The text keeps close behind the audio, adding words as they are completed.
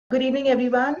Good evening,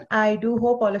 everyone. I do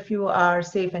hope all of you are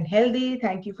safe and healthy.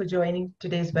 Thank you for joining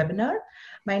today's webinar.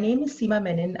 My name is Seema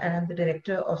Menon, and I'm the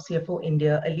Director of CFO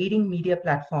India, a leading media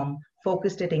platform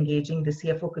focused at engaging the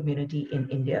CFO community in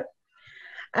India.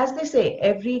 As they say,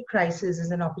 every crisis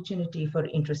is an opportunity for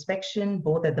introspection,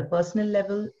 both at the personal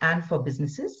level and for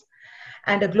businesses.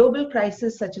 And a global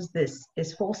crisis such as this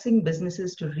is forcing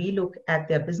businesses to relook at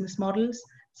their business models,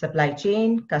 supply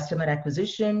chain, customer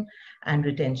acquisition, and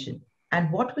retention. And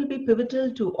what will be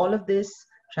pivotal to all of this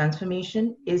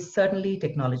transformation is certainly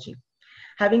technology.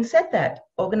 Having said that,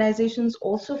 organizations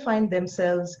also find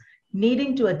themselves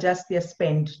needing to adjust their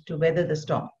spend to weather the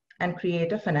storm and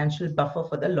create a financial buffer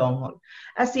for the long haul.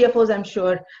 As CFOs, I'm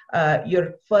sure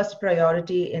your first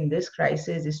priority in this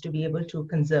crisis is to be able to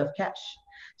conserve cash.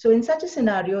 So in such a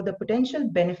scenario, the potential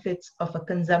benefits of a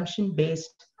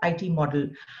consumption-based IT model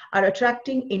are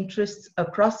attracting interests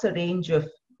across a range of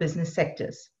business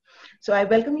sectors. So I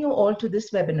welcome you all to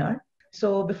this webinar.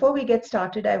 So before we get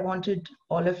started, I wanted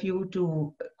all of you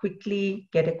to quickly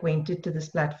get acquainted to this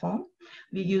platform.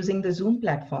 We're using the Zoom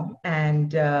platform,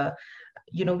 and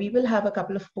we will have a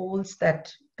couple of polls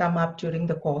that come up during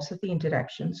the course of the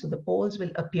interaction. So the polls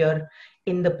will appear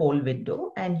in the poll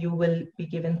window, and you will be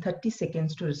given 30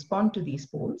 seconds to respond to these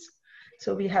polls.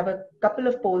 So we have a couple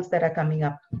of polls that are coming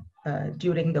up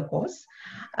during the course.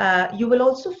 You will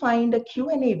also find a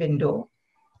Q&A window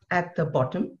at the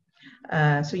bottom.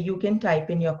 So you can type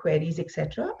in your queries,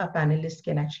 etc. Our panelists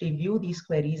can actually view these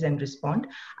queries and respond.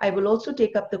 I will also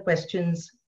take up the questions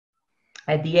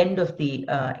at the end of the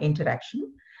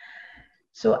interaction.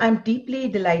 So I'm deeply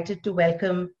delighted to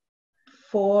welcome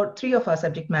three of our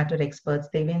subject matter experts: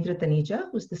 Devendra Taneja,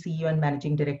 who's the CEO and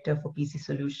Managing Director for PC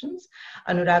Solutions;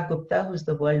 Anurag Gupta, who's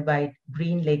the worldwide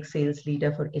Green Lake Sales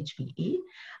Leader for HPE;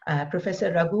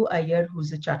 Professor Raghu Iyer,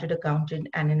 who's a Chartered Accountant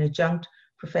and an adjunct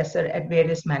professor at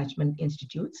various management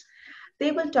institutes. They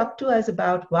will talk to us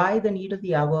about why the need of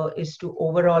the hour is to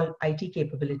overall IT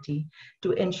capability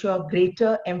to ensure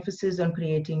greater emphasis on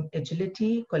creating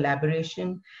agility,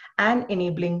 collaboration, and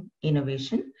enabling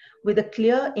innovation with a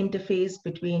clear interface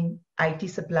between IT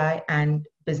supply and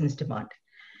business demand.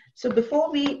 So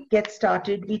before we get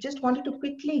started, we just wanted to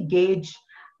quickly gauge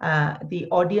the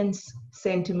audience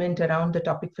sentiment around the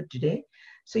topic for today.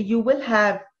 So you will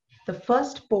have the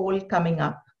first poll coming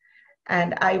up,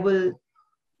 and I will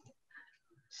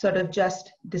sort of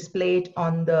just display it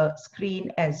on the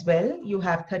screen as well. You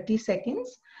have 30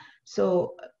 seconds.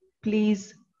 So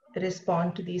please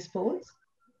respond to these polls.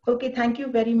 Okay, thank you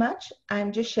very much.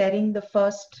 I'm just sharing the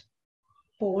first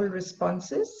poll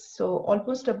responses. So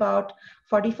almost about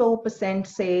 44%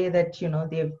 say that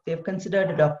they've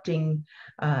considered adopting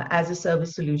as a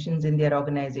service solutions in their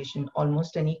organization.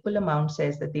 Almost an equal amount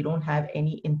says that they don't have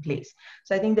any in place.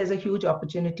 So I think there's a huge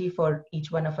opportunity for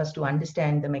each one of us to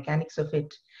understand the mechanics of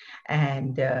it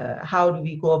and how do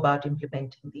we go about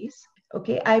implementing these.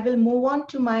 Okay, I will move on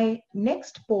to my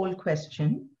next poll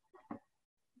question.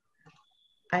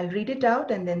 I'll read it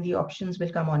out and then the options will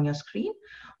come on your screen.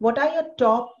 What are your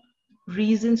top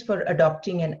reasons for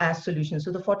adopting an as solution?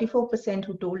 So the 44%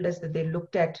 who told us that they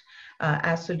looked at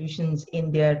as solutions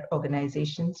in their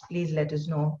organizations, please let us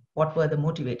know what were the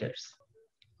motivators.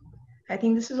 I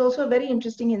think this is also a very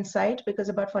interesting insight because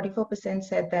about 44%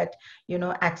 said that,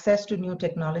 access to new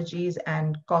technologies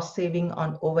and cost saving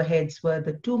on overheads were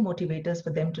the two motivators for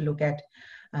them to look at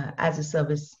as a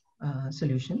service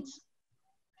solutions.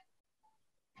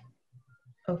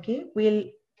 Okay, we'll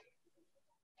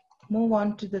move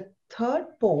on to the third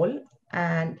poll,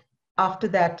 and after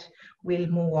that, we'll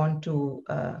move on to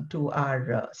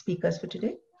our speakers for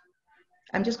today.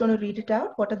 I'm just going to read it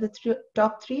out. What are the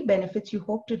top three benefits you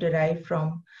hope to derive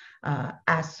from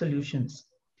as solutions?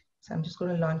 So I'm just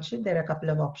going to launch it. There are a couple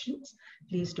of options.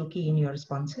 Please do key in your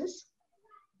responses.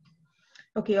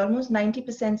 Okay, almost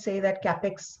 90% say that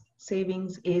CapEx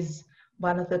savings is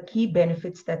one of the key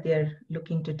benefits that they're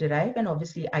looking to derive, and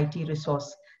obviously IT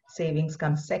resource savings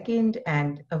comes second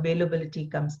and availability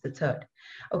comes the third.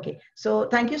 Okay, so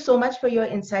thank you so much for your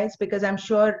insights, because I'm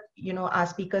sure our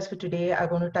speakers for today are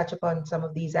going to touch upon some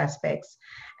of these aspects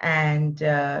and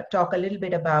talk a little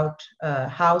bit about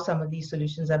how some of these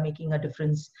solutions are making a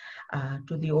difference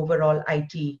to the overall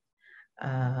IT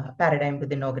paradigm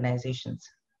within organizations.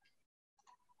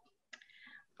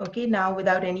 Okay, now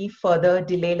without any further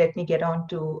delay, let me get on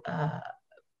to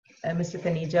Mr.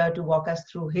 Taneja to walk us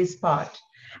through his part,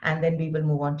 and then we will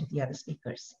move on to the other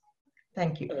speakers.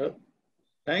 Thank you.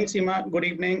 Thanks, Seema. Good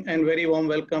evening and very warm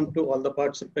welcome to all the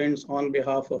participants on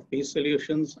behalf of Peace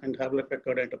Solutions and Hewlett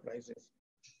Packard Enterprises.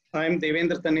 I'm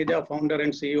Devendra Taneja, founder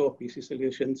and CEO of PC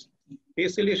Solutions.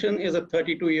 PC Solution is a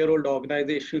 32-year-old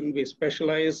organization. We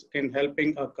specialize in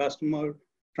helping a customer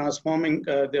transforming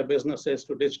their businesses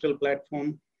to digital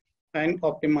platform and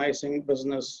optimizing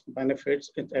business benefits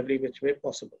in every which way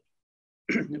possible.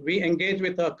 We engage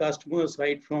with our customers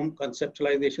right from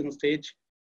conceptualization stage,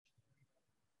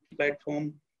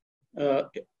 platform, uh,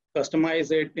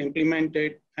 customize it, implement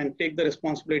it, and take the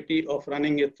responsibility of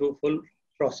running it through full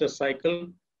process cycle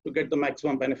to get the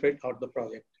maximum benefit out of the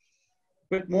project.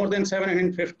 With more than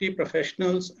 750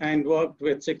 professionals and worked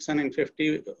with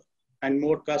 650 and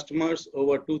more customers,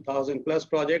 over 2,000 plus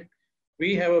projects,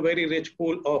 we have a very rich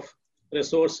pool of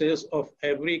resources of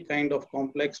every kind of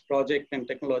complex project and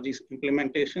technologies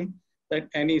implementation that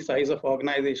any size of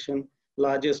organization,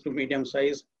 largest to medium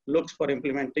size, looks for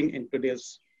implementing in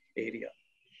today's area.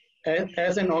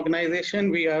 As an organization,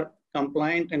 we are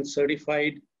compliant and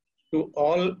certified to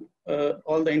all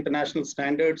the international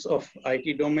standards of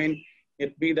IT domain,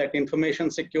 it be that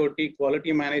information security,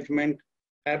 quality management,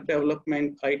 app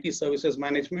development, IT services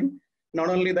management. Not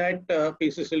only that,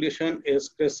 PC Solution is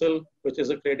CRISIL, which is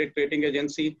a credit rating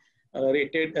agency,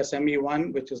 rated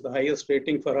SME1, which is the highest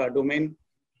rating for our domain.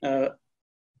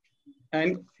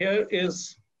 And here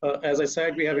is, as I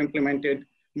said, we have implemented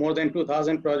more than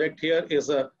 2,000 projects. Here is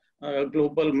a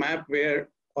global map where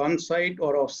on-site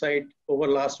or off-site over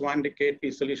last 1 decade,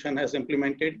 PC Solution has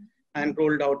implemented and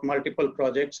rolled out multiple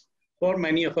projects for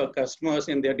many of our customers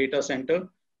in their data center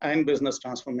and business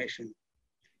transformation.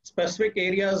 Specific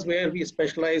areas where we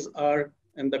specialize are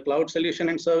in the cloud solution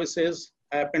and services,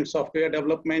 app and software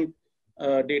development,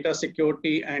 data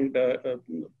security and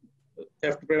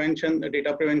theft prevention,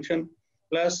 data prevention,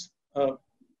 plus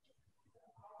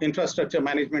infrastructure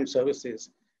management services.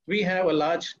 We have a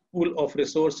large pool of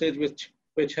resources which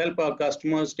help our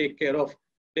customers take care of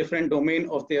different domain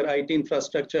of their IT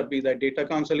infrastructure, be that data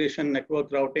consolidation,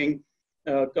 network routing,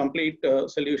 complete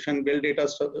solution, build data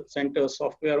center,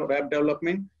 software or app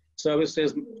development,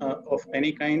 services of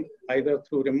any kind, either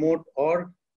through remote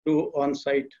or through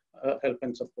on-site help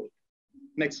and support.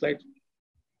 Next slide.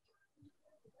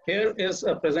 Here is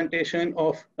a presentation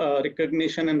of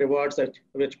recognition and rewards that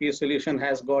which PC Solution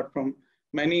has got from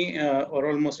many or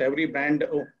almost every brand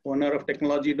owner of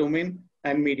technology domain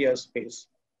and media space.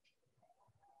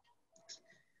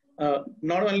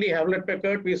 Not only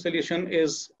Hewlett-Packard, PC Solution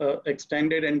is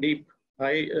extended and deep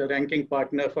high-ranking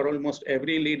partner for almost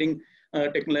every leading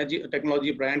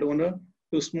technology brand owner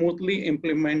to smoothly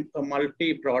implement a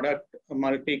multi-product, a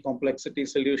multi-complexity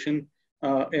solution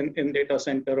in data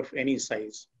center of any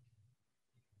size.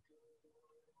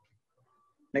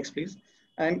 Next, please.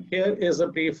 And here is a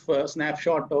brief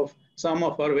snapshot of some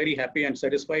of our very happy and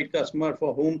satisfied customers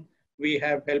for whom we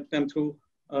have helped them through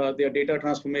their data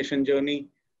transformation journey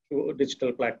to a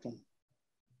digital platform.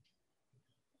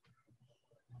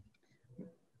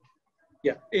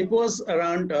 Yeah, it was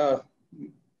around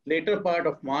later part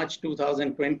of March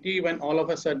 2020 when all of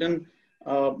a sudden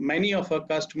many of our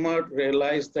customers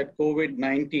realized that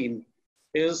COVID-19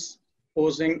 is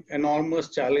posing enormous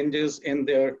challenges in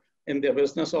their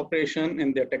business operation,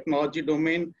 in their technology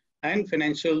domain, and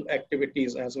financial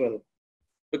activities as well.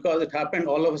 Because it happened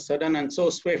all of a sudden and so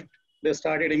swift, they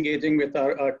started engaging with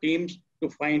our teams to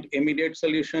find immediate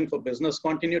solution for business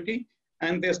continuity,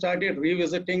 and they started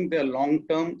revisiting their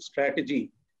long-term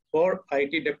strategy for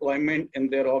IT deployment in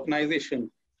their organization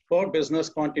for business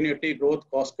continuity, growth,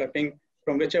 cost cutting,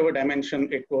 from whichever dimension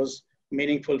it was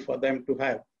meaningful for them to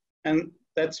have. And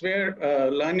that's where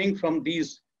learning from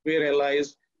these, we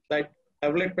realized that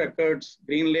Hewlett-Packard's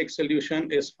GreenLake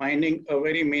solution is finding a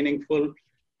very meaningful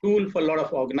tool for a lot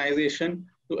of organization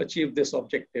to achieve this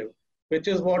objective, which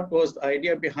is what was the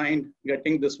idea behind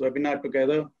getting this webinar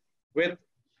together with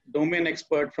domain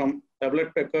expert from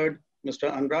Hewlett-Packard,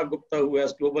 Mr. Anurag Gupta, who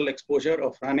has global exposure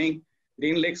of running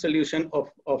GreenLake solution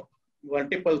of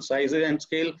multiple sizes and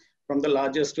scale, from the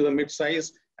largest to the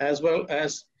mid-size, as well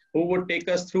as who would take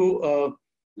us through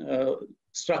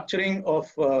structuring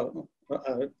of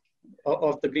the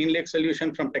GreenLake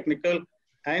solution from technical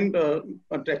and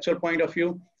contextual point of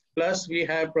view. Plus, we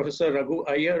have Professor Raghu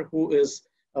Iyer, who is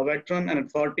a veteran and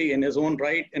authority in his own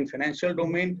right in financial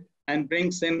domain and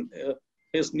brings in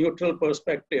his neutral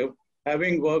perspective,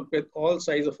 having worked with all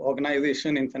sides of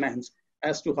organization in finance,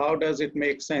 as to how does it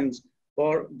make sense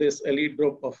for this elite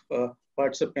group of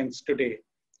participants today.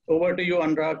 Over to you,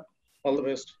 Anurag. All the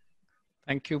best.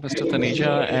 Thank you, Mr.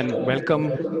 Taneja, and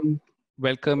welcome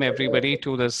Welcome everybody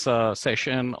to this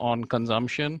session on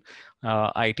consumption,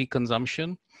 IT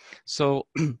consumption. So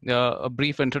a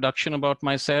brief introduction about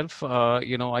myself.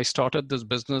 I started this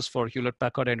business for Hewlett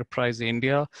Packard Enterprise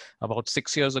India about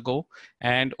 6 years ago.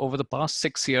 And over the past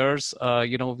 6 years,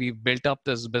 we've built up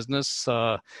this business,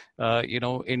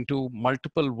 into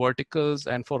multiple verticals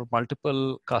and for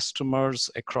multiple customers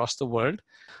across the world.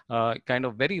 Kind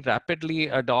of very rapidly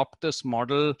adopt this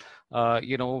model,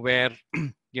 where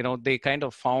they kind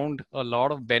of found a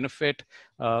lot of benefit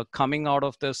coming out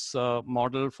of this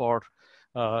model for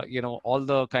all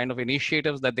the kind of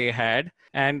initiatives that they had.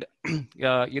 And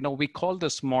we call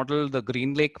this model the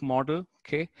Green Lake model,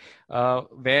 okay,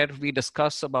 where we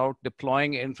discuss about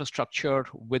deploying infrastructure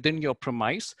within your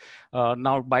premise.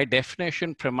 Now, by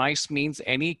definition, premise means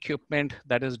any equipment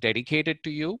that is dedicated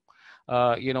to you,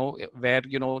 where,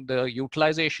 the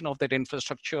utilization of that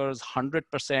infrastructure is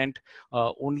 100%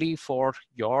 only for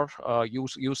your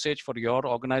usage, for your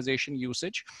organization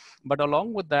usage. But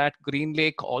along with that, Green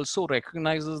Lake also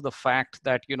recognizes the fact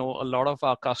that, a lot of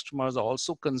our customers are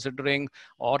also considering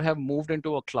or have moved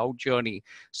into a cloud journey.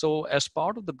 So as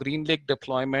part of the Green Lake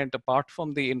deployment, apart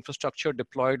from the infrastructure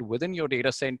deployed within your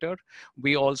data center,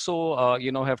 we also,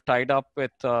 have tied up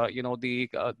with,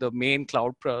 the main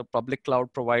public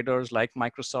cloud providers like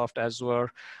Microsoft Azure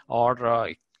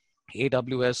or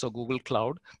AWS or Google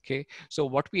Cloud. Okay, so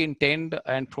what we intend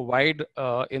and provide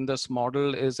in this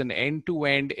model is an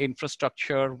end-to-end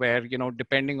infrastructure where,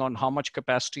 depending on how much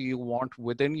capacity you want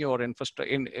within your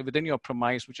infrastructure, within your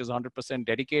premise, which is 100%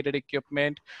 dedicated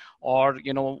equipment, or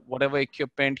whatever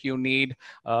equipment you need,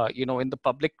 in the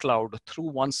public cloud, through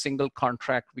one single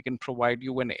contract, we can provide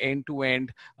you an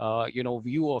end-to-end,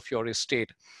 view of your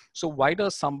estate. So why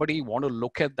does somebody want to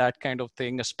look at that kind of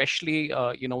thing, especially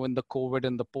in the COVID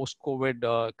and the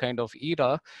post-COVID kind of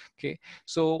era? Okay,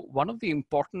 so one of the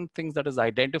important things that is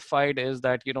identified is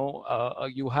that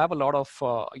you have a lot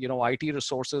of IT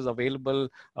resources available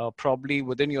probably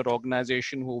within your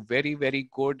organization who are very, very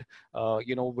good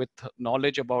with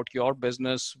knowledge about your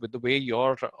business, with the way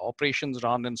your operations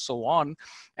run and so on.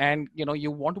 And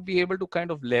you want to be able to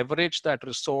kind of leverage that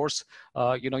resource,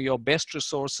 your best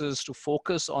resources, to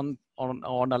focus on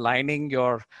aligning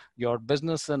your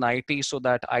business and IT so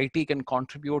that IT can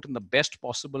contribute in the best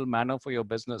possible manner for your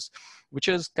business, which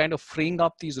is kind of freeing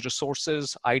up these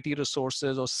resources, IT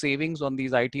resources, or savings on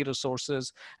these IT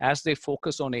resources as they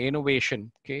focus on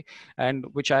innovation. Okay, and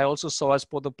which I also saw as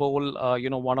per the poll,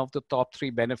 one of the top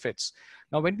 3 benefits.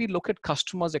 Now, when we look at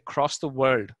customers across the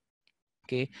world,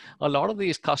 okay, a lot of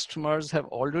these customers have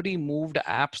already moved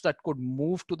apps that could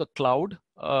move to the cloud,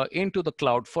 into the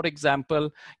cloud. For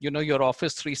example, your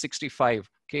Office 365.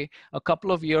 Okay, a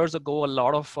couple of years ago, a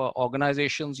lot of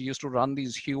organizations used to run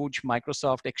these huge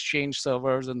Microsoft Exchange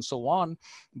servers and so on.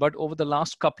 But over the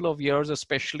last couple of years,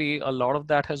 especially, a lot of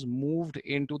that has moved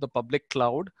into the public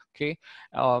cloud. Okay,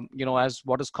 as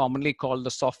what is commonly called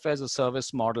the software as a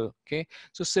service model. Okay,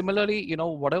 so similarly,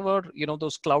 whatever,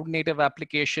 those cloud native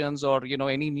applications or,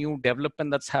 any new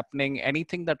development that's happening,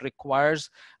 anything that requires,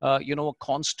 a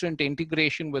constant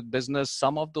integration with business,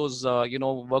 some of those,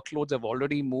 workloads have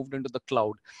already moved into the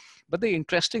cloud. But the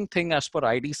interesting thing as per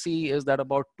IDC is that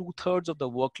about 2/3 of the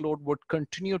workload would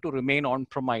continue to remain on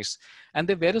premise. And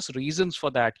there are various reasons for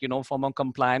that, from a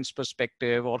compliance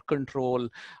perspective or control,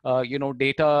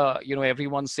 data,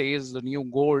 everyone says the new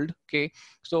gold. Okay,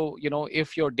 so,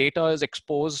 if your data is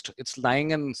exposed, it's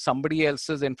lying in somebody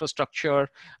else's infrastructure,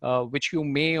 which you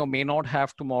may or may not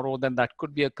have tomorrow, then that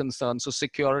could be a concern. So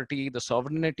security, the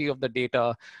sovereignty of the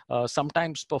data,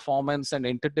 sometimes performance and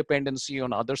interdependency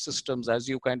on other systems as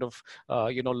you kind of,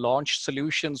 launch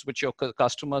solutions which your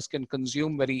customers can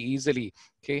consume very easily.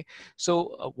 Okay,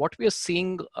 so what we are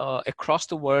seeing across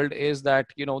the world is that,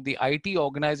 the IT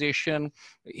organization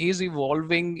is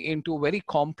evolving into a very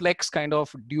complex kind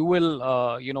of dual,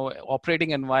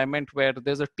 operating environment where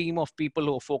there's a team of people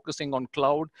who are focusing on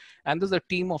cloud, and there's a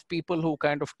team of people who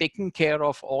kind of taking care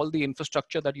of all the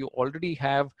infrastructure that you already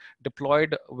have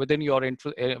deployed within your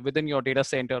data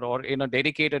center or in a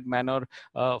dedicated manner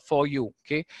for you.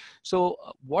 Okay, so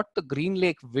what the Green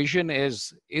Lake vision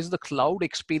is the cloud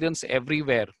experience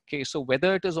everywhere. Okay, so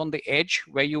whether it is on the edge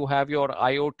where you have your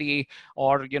IoT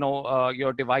or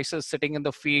your devices sitting in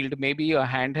the field, maybe a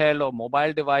handheld or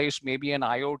mobile device, maybe an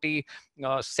IoT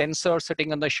sensor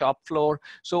sitting on the shop floor.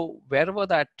 So wherever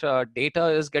that data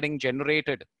is getting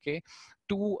generated, okay,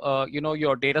 to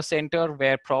your data center,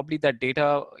 where probably that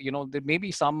data, there may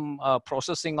be some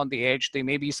processing on the edge, there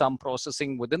may be some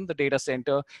processing within the data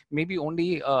center, maybe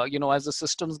only as the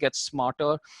systems get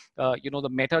smarter, the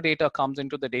metadata comes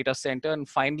into the data center. And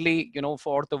finally,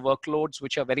 for the workloads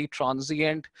which are very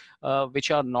transient,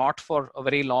 which are not for a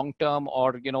very long term,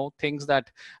 or things that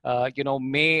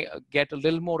may get a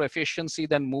little more efficiency,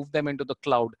 then move them into the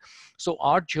cloud. So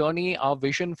our journey, our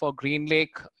vision for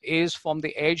GreenLake is from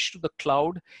the edge to the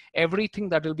cloud, everything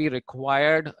that will be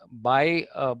required by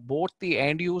both the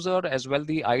end user as well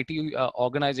the IT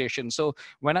organization. So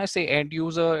when I say end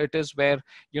user, it is where,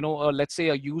 let's say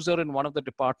a user in one of the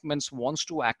departments wants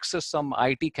to access some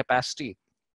IT capacity.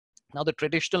 Now, the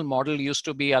traditional model used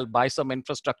to be, I'll buy some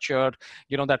infrastructure,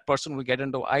 that person will get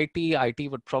into IT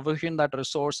would provision that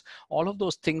resource. All of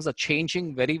those things are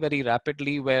changing very, very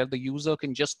rapidly, where the user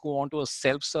can just go onto a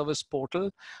self-service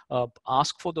portal,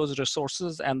 ask for those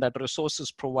resources, and that resource is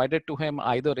provided to him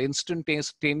either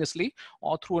instantaneously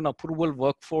or through an approval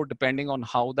workflow, depending on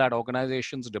how that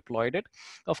organization's deployed it.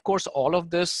 Of course, all of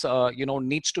this,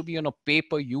 needs to be on a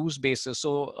pay-per-use basis.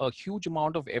 So a huge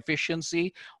amount of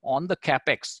efficiency on the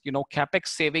CapEx. CapEx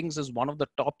savings is one of the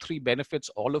top 3 benefits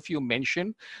all of you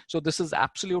mentioned. So this is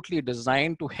absolutely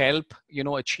designed to help,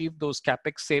 achieve those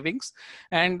CapEx savings,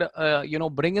 and,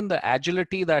 bring in the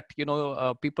agility that,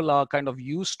 people are kind of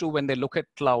used to when they look at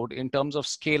cloud in terms of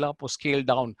scale up or scale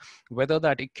down, whether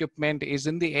that equipment is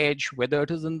in the edge, whether it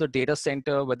is in the data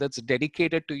center, whether it's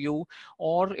dedicated to you,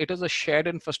 or it is a shared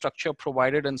infrastructure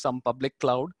provided in some public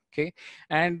cloud. Okay.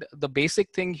 And the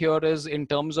basic thing here is, in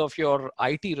terms of your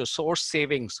IT resource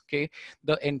savings, okay,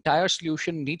 the entire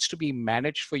solution needs to be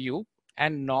managed for you,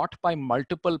 and not by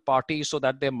multiple parties so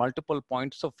that there are multiple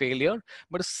points of failure,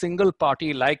 but a single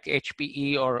party like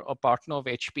HPE or a partner of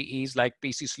HPE's like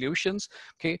PC Solutions,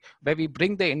 okay, where we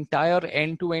bring the entire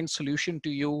end-to-end solution to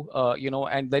you,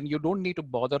 and then you don't need to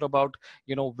bother about,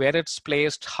 where it's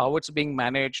placed, how it's being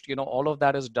managed, all of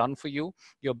that is done for you.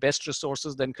 Your best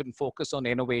resources then can focus on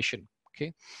innovation.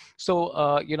 Okay,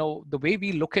 so the way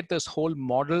we look at this whole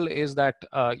model is that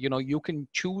you can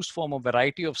choose from a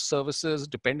variety of services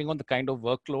depending on the kind of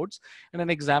workloads. And an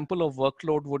example of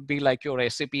workload would be like your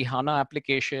SAP HANA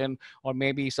application, or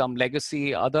maybe some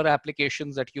legacy other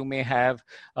applications that you may have.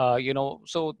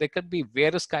 So there could be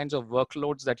various kinds of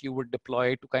workloads that you would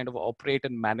deploy to kind of operate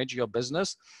and manage your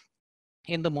business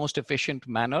in the most efficient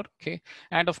manner. Okay,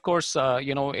 and of course,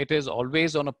 it is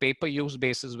always on a pay-per-use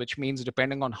basis, which means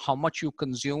depending on how much you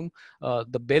consume,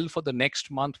 the bill for the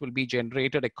next month will be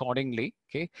generated accordingly.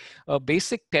 Okay, a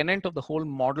basic tenet of the whole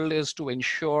model is to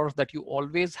ensure that you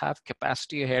always have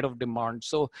capacity ahead of demand.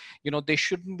 So there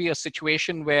shouldn't be a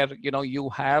situation where you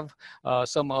have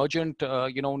some urgent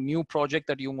new project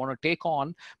that you want to take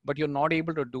on, but you're not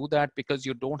able to do that because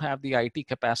you don't have the IT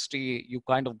capacity. You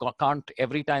kind of can't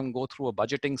every time go through a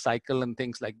budgeting cycle and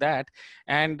things like that.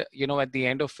 And at the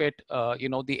end of it,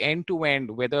 the end to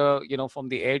end, whether from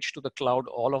the edge to the cloud,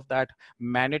 all of that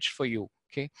managed for you.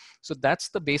 Okay, so that's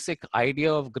the basic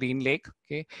idea of GreenLake.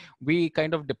 Okay, we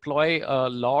kind of deploy a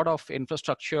lot of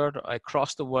infrastructure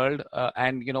across the world,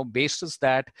 and basis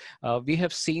that, we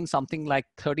have seen something like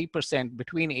 30%,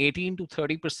 between 18 to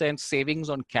 30% savings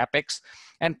on capex,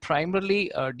 and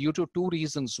primarily due to 2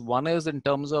 reasons. One is in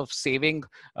terms of saving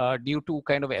due to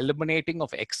kind of eliminating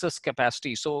of excess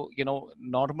capacity. So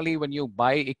normally when you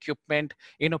buy equipment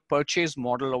in a purchase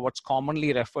model, or what's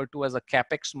commonly referred to as a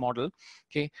capex model,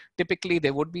 okay, typically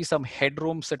there would be some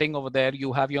headroom sitting over there.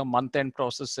 You have your month-end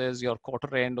processes, your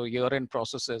quarter-end or year-end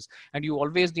processes, and you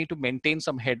always need to maintain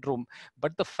some headroom.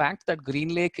 But the fact that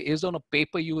GreenLake is on a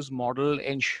pay-per-use model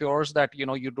ensures that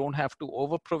you don't have to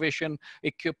over-provision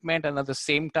equipment, and at the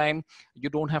same time you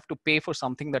don't have to pay for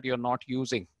something that you're not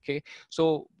using. Okay,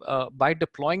 so by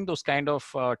deploying those kind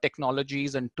of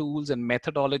technologies and tools and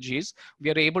methodologies, we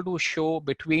are able to show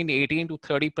between 18 to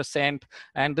 30%,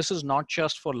 and this is not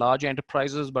just for large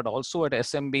enterprises, but also at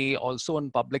SMB, also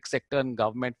in public sector and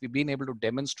government. We've been able to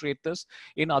demonstrate this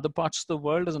in other parts of the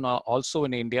world, and also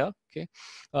in India. Okay,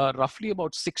 roughly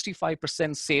about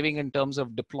 65% saving in terms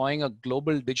of deploying a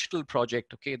global digital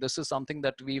project. Okay, this is something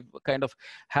that we kind of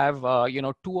have,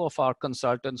 2 of our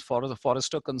consultants, for the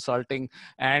Forrester Consulting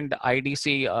and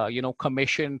IDC,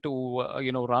 commissioned to,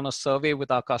 run a survey with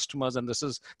our customers, and this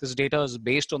data is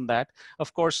based on that.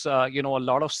 Of course, a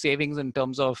lot of savings in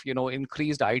terms of,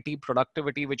 increased IT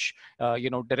productivity, which,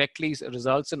 directly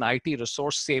results in IT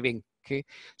resource saving. Okay,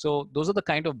 so those are the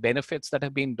kind of benefits that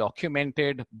have been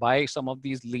documented by some of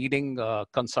these leading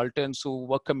consultants who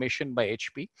were commissioned by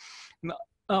HP.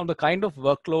 Now, the kind of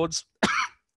workloads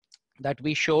that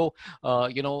we show,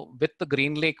 with the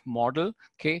Green Lake model,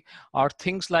 okay, are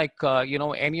things like,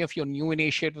 any of your new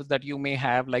initiatives that you may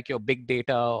have, like your big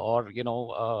data or,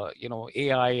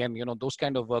 AI and, those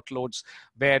kind of workloads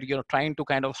where you're trying to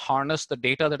kind of harness the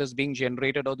data that is being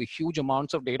generated or the huge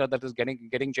amounts of data that is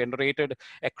getting generated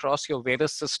across your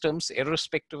various systems,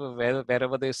 irrespective of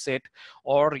wherever they sit,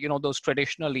 or, those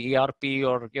traditional ERP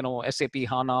or, SAP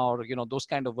HANA or, those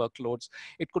kind of workloads.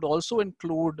 It could also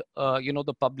include,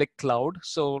 the public cloud.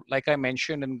 So like I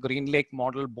mentioned in Green Lake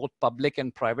model, both public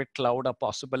and private cloud are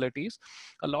possibilities.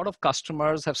 A lot of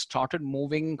customers have started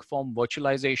moving from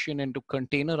virtualization into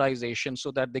containerization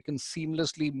so that they can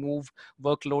seamlessly move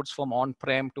workloads from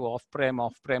on-prem to off-prem,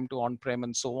 off-prem to on-prem,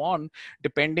 and so on,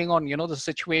 depending on, the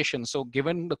situation. So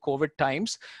given the COVID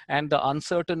times and the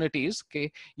uncertainties,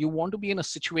 okay, you want to be in a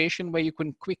situation where you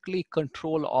can quickly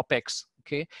control OpEx.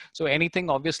 Okay, so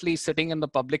anything obviously sitting in the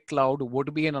public cloud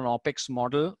would be in an OpEx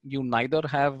model. You neither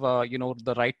have,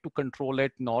 the right to control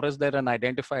it, nor is there an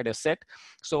identified asset.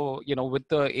 So, with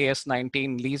the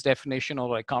AS19 lease definition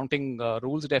or accounting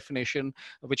rules definition,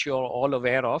 which you're all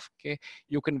aware of, okay,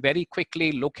 you can very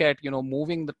quickly look at,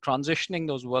 moving transitioning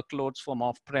those workloads from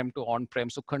off-prem to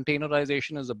on-prem. So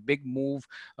containerization is a big move,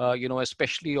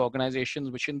 especially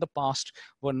organizations which in the past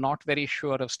were not very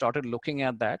sure have started looking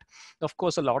at that. Of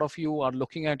course, a lot of you are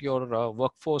looking at your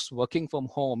workforce working from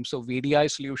home. So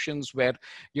VDI solutions where,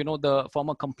 from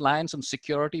a compliance and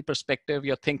security perspective,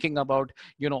 you're thinking about,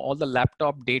 all the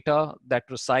laptop data that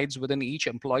resides within each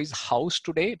employee's house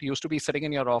today. It used to be sitting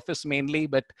in your office mainly,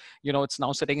 but, it's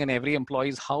now sitting in every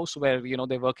employee's house where,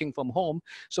 they're working from home.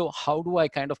 So how do I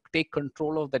kind of take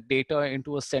control of the data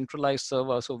into a centralized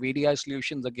server? So VDI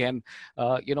solutions again,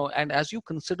 and as you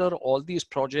consider all these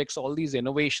projects, all these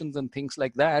innovations and things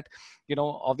like that,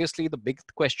 obviously the big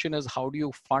question is how do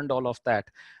you fund all of that?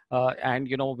 And,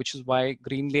 which is why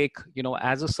Green Lake,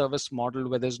 as a service model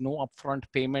where there's no upfront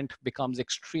payment becomes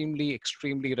extremely,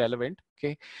 extremely relevant.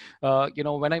 Okay,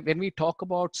 when we talk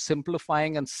about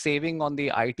simplifying and saving on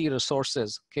the IT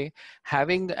resources, okay,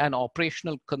 having an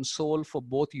operational console for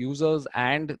both users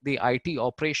and the IT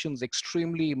operations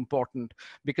extremely important,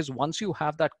 because once you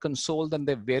have that console, then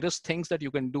there are various things that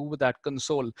you can do with that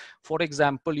console. For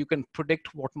example, you can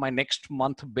predict what my next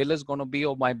month bill is going to be,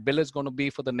 or my bill is going to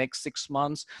be for the next 6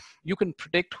 months. You can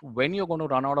predict when you're going to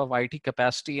run out of IT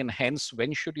capacity, and hence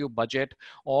when should you budget.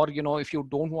 Or, if you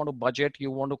don't want to budget,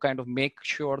 you want to kind of make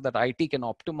sure that IT can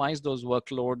optimize those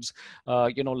workloads.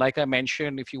 Like I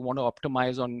mentioned, if you want to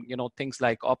optimize on, things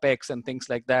like OpEx and things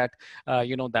like that,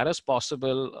 that is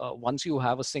possible once you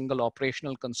have a single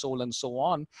operational console and so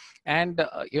on. And,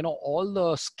 all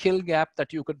the skill gap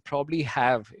that you could probably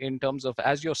have in terms of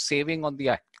as you're saving on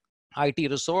the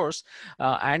IT resource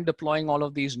and deploying all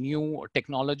of these new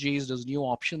technologies, those new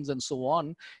options and so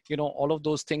on, all of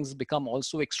those things become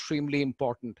also extremely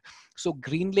important. So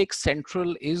Green Lake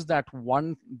Central is that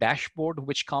one dashboard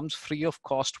which comes free of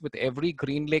cost with every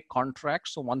Green Lake contract.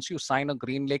 So once you sign a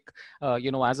Green Lake,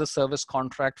 as a service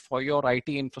contract for your IT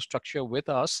infrastructure with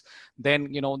us, then,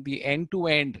 the end to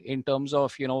end in terms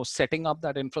of, setting up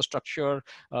that infrastructure,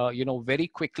 very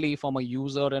quickly from a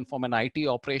user and from an IT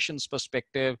operations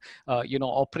perspective,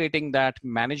 operating that,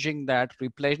 managing that,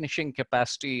 replenishing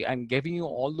capacity, and giving you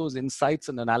all those insights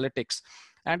and analytics.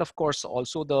 And of course,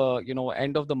 also the,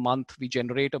 end of the month, we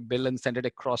generate a bill and send it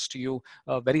across to you,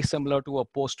 very similar to a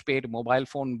postpaid mobile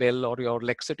phone bill or your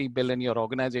electricity bill in your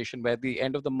organization, where the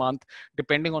end of the month,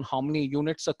 depending on how many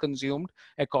units are consumed,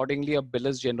 accordingly, a bill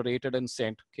is generated and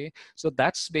sent. Okay. So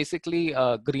that's basically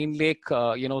Green Lake,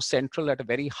 Central at a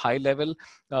very high level,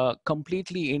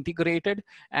 completely integrated.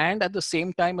 And at the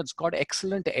same time, it's got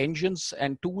excellent engines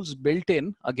and tools built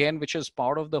in, again, which is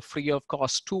part of the free of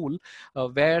cost tool,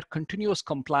 where continuous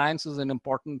compliance is an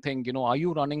important thing. Are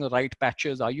you running the right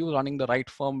patches? Are you running the right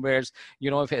firmwares?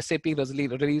 If SAP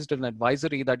released an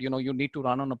advisory that, you need to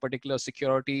run on a particular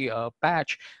security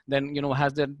patch, then,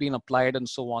 has that been applied and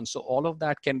so on. So all of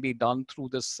that can be done through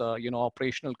this,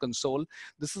 operational console.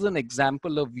 This is an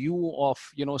example, a view of,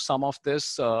 some of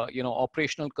this,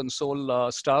 operational console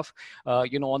stuff.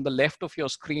 On the left of your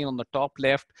screen, on the top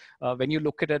left, when you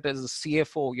look at it as a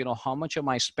CFO, how much am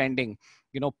I spending?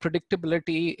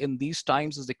 Predictability in these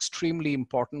times is extremely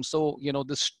important. So,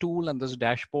 this tool and this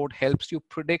dashboard helps you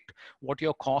predict what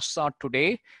your costs are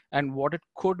today and what it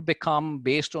could become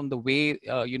based on the way,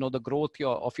 the growth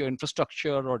of your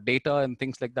infrastructure or data and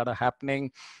things like that are happening.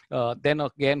 Then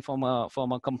again, from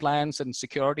a compliance and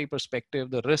security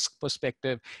perspective, the risk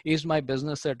perspective, is my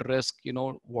business at risk?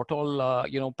 What all,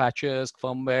 patches,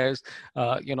 firmwares,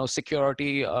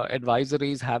 security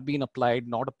advisories have been applied,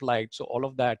 not applied. So all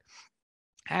of that.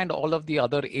 and all of the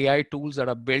other AI tools that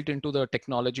are built into the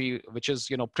technology, which is,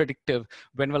 predictive.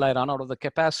 When will I run out of the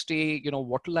capacity?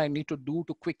 What will I need to do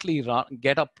to quickly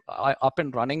get up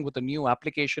and running with a new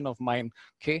application of mine?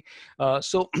 Okay.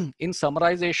 So in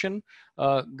summarization,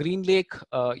 GreenLake,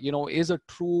 is a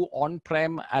true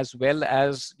on-prem as well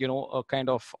as, a kind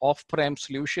of off-prem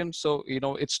solution. So,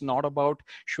 it's not about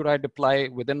should I deploy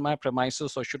within my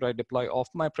premises or should I deploy off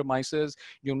my premises.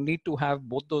 You need to have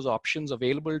both those options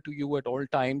available to you at all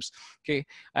times. Okay.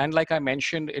 And like I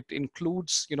mentioned, it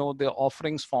includes, the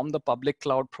offerings from the public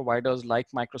cloud providers like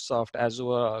Microsoft,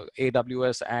 Azure,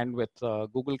 AWS, and with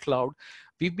Google Cloud.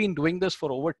 We've been doing this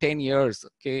for over 10 years,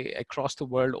 okay, across the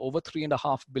world, over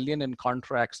 3.5 billion in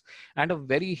contracts, and a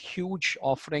very huge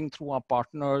offering through our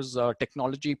partners,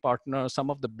 technology partners.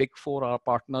 Some of the big four are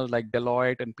partners like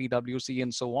Deloitte and PwC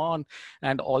and so on,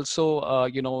 and also,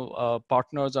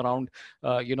 partners around,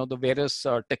 the various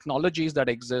technologies that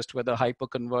exist, whether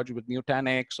hyperconverged with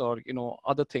Nutanix or,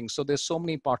 other things. So there's so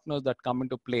many partners that come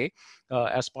into play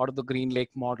as part of the GreenLake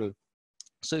model.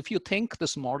 So if you think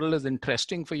this model is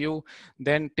interesting for you,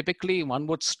 then typically one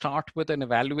would start with an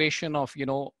evaluation of,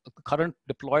 current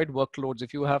deployed workloads.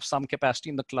 If you have some capacity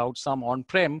in the cloud, some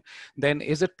on-prem, then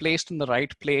is it placed in the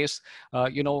right place?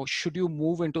 Should you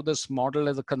move into this model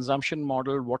as a consumption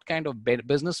model? What kind of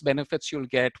business benefits you'll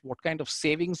get? What kind of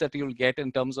savings that you'll get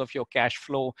in terms of your cash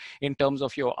flow, in terms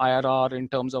of your IRR, in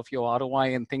terms of your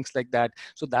ROI and things like that?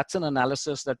 So that's an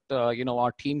analysis that,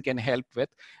 our team can help with.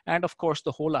 And of course,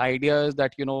 the whole idea is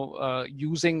that,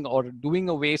 using or doing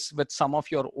away with some of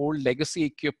your old legacy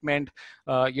equipment,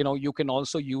 you can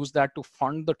also use that to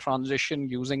fund the transition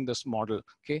using this model.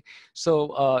 Okay.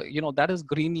 So, that is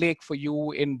GreenLake for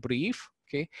you in brief.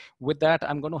 Okay. With that,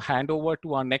 I'm going to hand over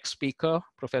to our next speaker,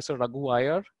 Professor Raghu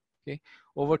Iyer. Okay.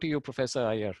 Over to you, Professor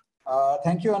Iyer.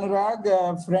 Thank you,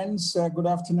 Anurag. Friends, good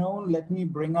afternoon. Let me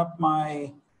bring up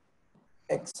my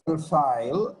Excel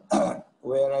file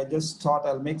where I just thought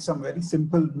I'll make some very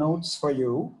simple notes for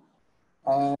you.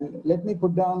 And let me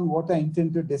put down what I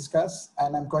intend to discuss.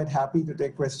 And I'm quite happy to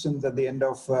take questions at the end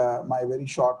of my very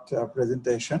short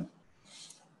presentation.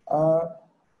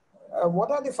 What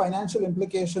are the financial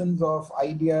implications of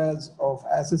ideas of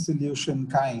as a solution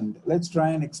kind? Let's try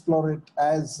and explore it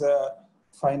as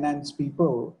finance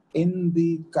people in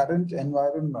the current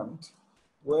environment,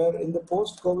 where in the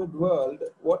post-COVID world,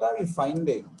 what are we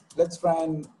finding? Let's try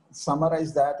and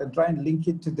summarize that and try and link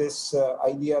it to this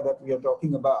idea that we are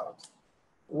talking about.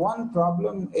 One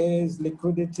problem is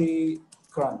liquidity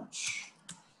crunch.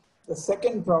 The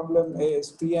second problem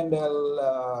is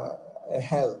P&L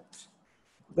health.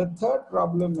 The third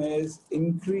problem is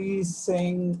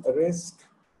increasing risk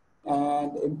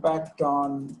and impact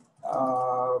on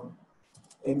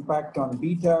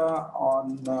beta,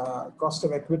 on cost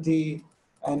of equity,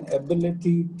 and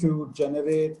ability to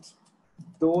generate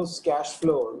those cash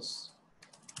flows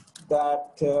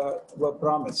that were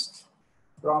promised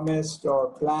or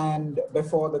planned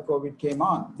before the COVID came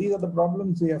on. These are the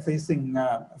problems we are facing,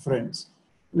 friends.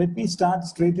 Let me start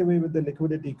straight away with the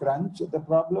liquidity crunch. The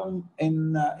problem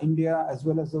in India as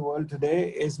well as the world today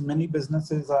is many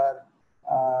businesses are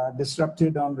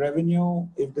disrupted on revenue.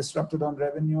 If disrupted on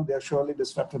revenue, they're surely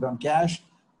disrupted on cash.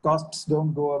 Costs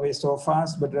don't go away so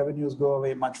fast, but revenues go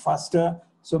away much faster.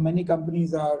 So many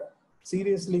companies are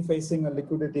seriously facing a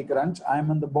liquidity crunch.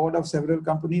 I'm on the board of several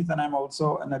companies and I'm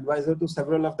also an advisor to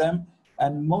several of them.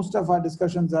 And most of our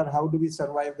discussions are how do we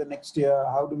survive the next year?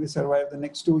 How do we survive the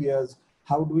next 2 years?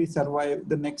 How do we survive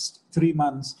the next 3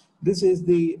 months? This is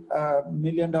the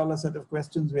million-dollar set of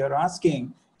questions we are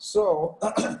asking. So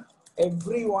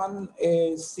everyone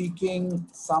is seeking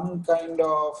some kind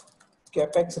of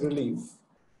CapEx relief.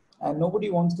 And nobody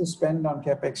wants to spend on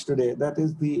CapEx today. That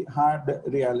is the hard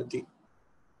reality.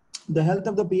 The health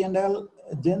of the P&L,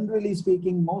 generally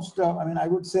speaking, I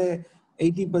would say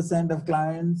 80% of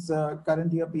clients'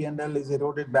 current year P&L is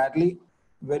eroded badly.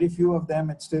 Very few of them,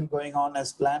 it's still going on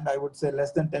as planned. I would say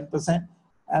less than 10%.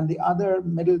 And the other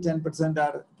middle 10%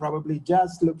 are probably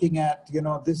just looking at,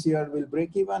 this year we'll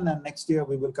break even and next year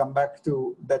we will come back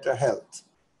to better health.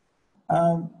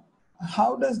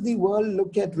 How does the world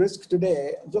look at risk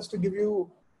today? Just to give you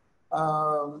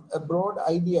a broad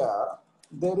idea,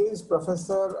 there is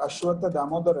Professor Ashwatha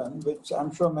Damodaran, which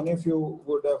I'm sure many of you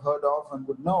would have heard of and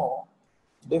would know,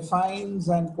 defines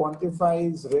and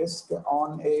quantifies risk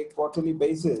on a quarterly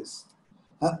basis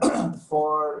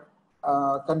for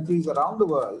countries around the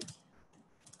world.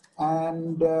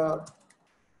 And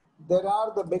there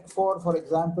are the big four, for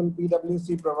example,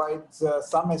 PwC provides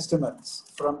some estimates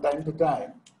from time to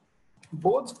time.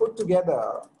 Both put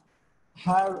together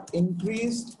have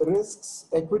increased risks,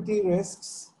 equity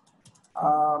risks,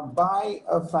 by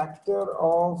a factor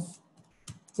of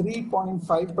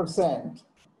 3.5%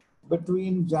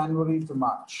 between January to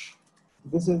March.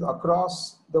 This is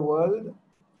across the world.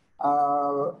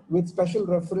 With special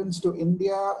reference to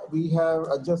India, we have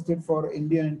adjusted for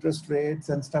Indian interest rates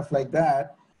and stuff like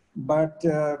that. But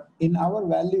in our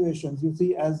valuations, you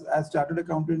see, as chartered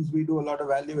accountants, we do a lot of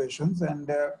valuations,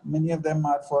 and many of them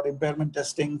are for impairment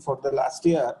testing for the last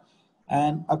year.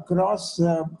 And across,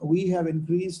 we have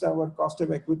increased our cost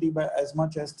of equity by as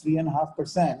much as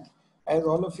 3.5%. As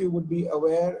all of you would be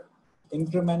aware,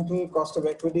 incremental cost of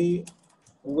equity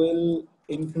will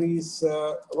increase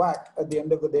WACC at the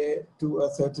end of the day to a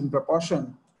certain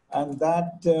proportion, and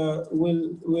that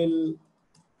will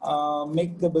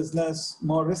make the business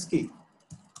more risky.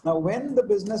 Now, when the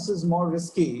business is more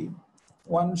risky,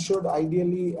 one should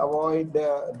ideally avoid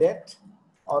debt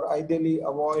or ideally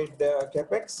avoid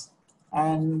capex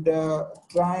and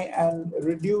try and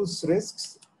reduce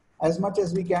risks as much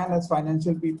as we can as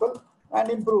financial people and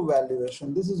improve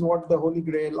valuation. This is what the holy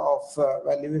grail of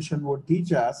valuation would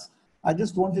teach us. I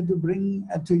just wanted to bring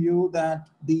to you that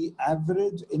the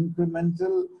average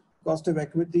incremental cost of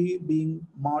equity being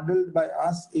modeled by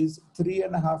us is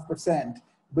 3.5%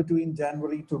 between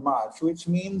January to March, which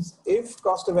means if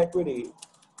cost of equity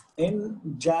in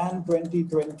Jan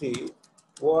 2020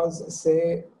 was,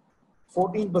 say,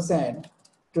 14%,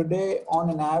 today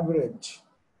on an average,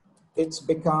 it's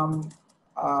become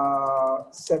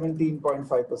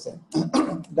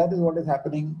 17.5%. That is what is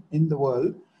happening in the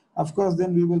world. Of course,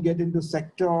 then we will get into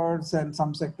sectors, and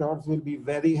some sectors will be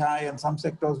very high and some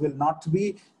sectors will not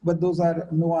be, but those are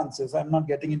nuances. I'm not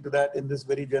getting into that in this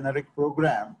very generic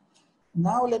program.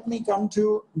 Now let me come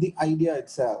to the idea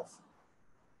itself.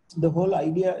 The whole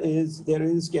idea is there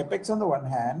is capex on the one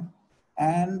hand,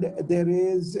 and there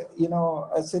is,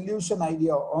 a solution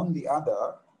idea on the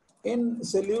other. In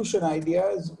solution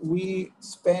ideas, we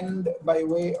spend by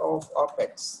way of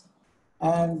OPEX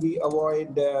and we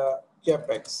avoid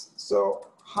CAPEX. So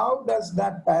how does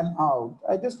that pan out?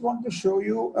 I just want to show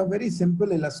you a very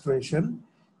simple illustration.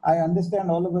 I understand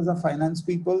all of us are finance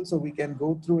people, so we can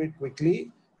go through it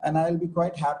quickly. And I'll be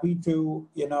quite happy to,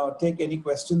 take any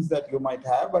questions that you might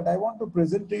have. But I want to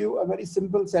present to you a very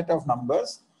simple set of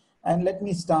numbers. And let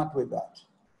me start with that.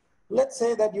 Let's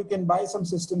say that you can buy some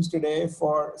systems today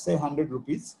for, say, 100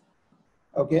 rupees.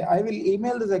 Okay, I will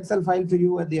email this Excel file to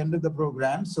you at the end of the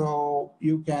program, so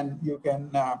you can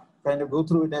kind of go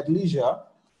through it at leisure.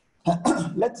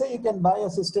 Let's say you can buy a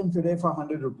system today for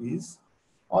 100 rupees,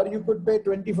 or you could pay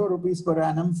 24 rupees per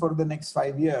annum for the next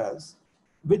 5 years.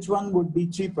 Which one would be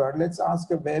cheaper? Let's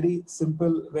ask a very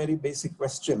simple, very basic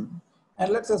question.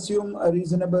 And let's assume a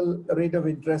reasonable rate of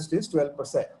interest is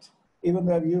 12%. Even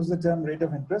though I've used the term rate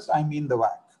of interest, I mean the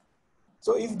WACC.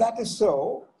 So if that is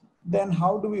so, then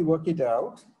how do we work it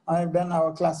out? I've done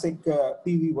our classic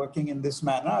PV working in this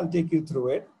manner. I'll take you through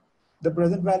it. The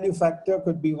present value factor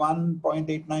could be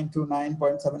 1.8929,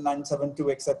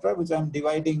 0.7972, etc., which I'm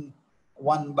dividing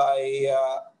 1 by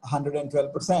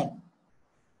 112%.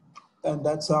 And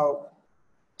that's how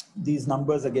these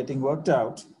numbers are getting worked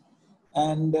out.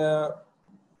 And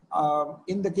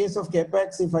in the case of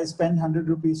CAPEX, if I spend 100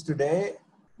 rupees today,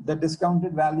 the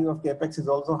discounted value of CAPEX is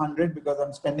also 100 because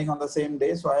I'm spending on the same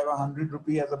day. So I have 100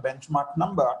 rupee as a benchmark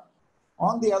number.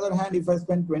 On the other hand, if I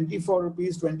spend 24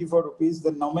 rupees,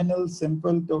 the nominal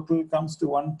simple total comes to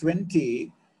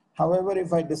 120. However,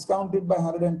 if I discount it by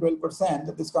 112%,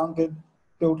 the discounted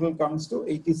total comes to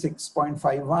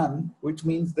 86.51, which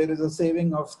means there is a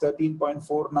saving of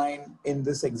 13.49 in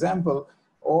this example,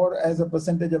 or as a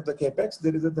percentage of the CAPEX,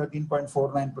 there is a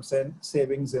 13.49%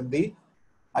 savings in the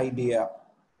idea.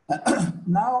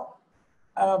 Now,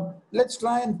 let's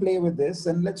try and play with this,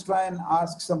 and let's try and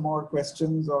ask some more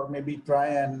questions, or maybe try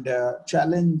and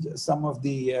challenge some of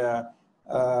the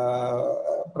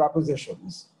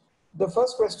propositions. The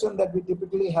first question that we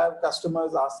typically have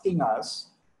customers asking us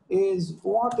is,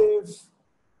 what if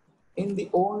in the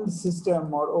owned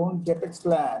system or owned CAPEX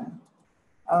plan,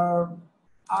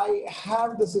 I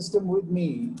have the system with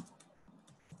me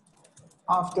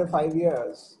after 5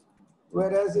 years,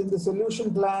 whereas in the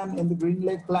solution plan, in the Green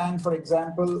Lake plan, for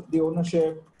example, the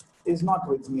ownership is not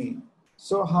with me.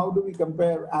 So how do we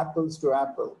compare apples to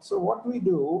apples? So what we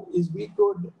do is we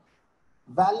could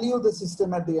value the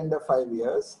system at the end of 5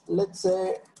 years. Let's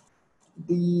say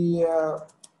the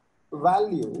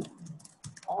value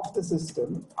of the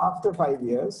system after 5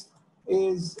 years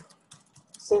is,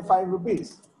 say, 5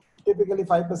 rupees. Typically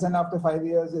 5% after 5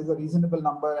 years is a reasonable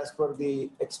number as per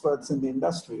the experts in the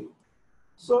industry.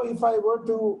 So if I were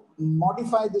to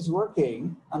modify this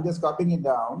working, I'm just copying it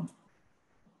down.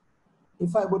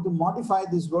 if I were to modify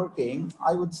this working,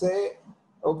 I would say,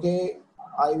 okay,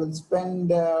 I will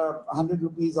spend 100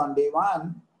 rupees on day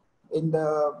one in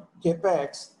the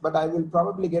capex, but I will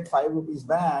probably get 5 rupees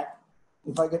back.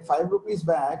 If I get 5 rupees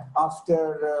back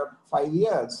after 5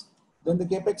 years, then the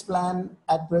capex plan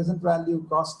at present value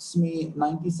costs me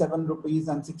 97 rupees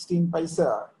and 16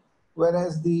 paisa,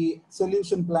 whereas the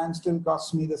solution plan still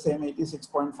costs me the same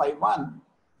 86.51.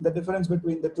 The difference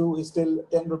between the two is still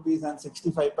 10 rupees and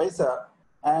 65 paisa.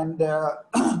 And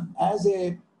as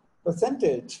a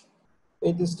percentage,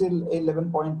 it is still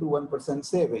 11.21%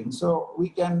 saving. So we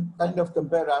can kind of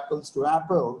compare apples to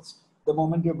apples the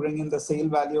moment you bring in the sale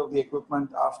value of the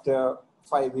equipment after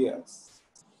 5 years.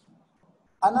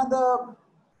 Another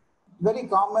very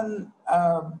common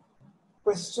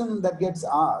question that gets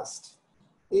asked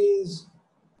is,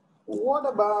 what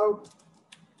about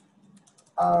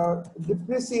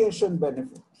depreciation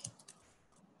benefit?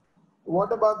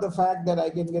 What about the fact that I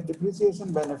can get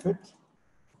depreciation benefit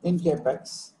in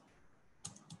capex?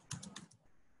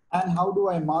 And how do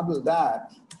I model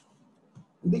that?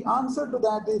 The answer to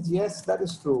that is yes, that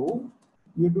is true.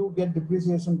 You do get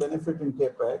depreciation benefit in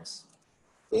capex.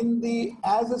 In the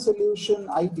as a solution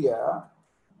idea,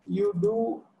 you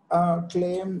do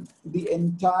claim the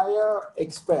entire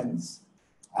expense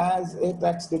as a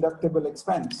tax deductible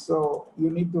expense. So you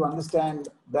need to understand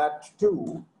that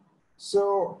too.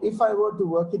 So if I were to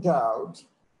work it out,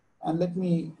 and let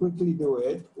me quickly do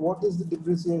it, what is the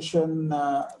depreciation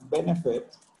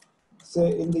benefit,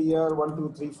 say in the year 1,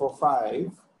 2, 3, 4,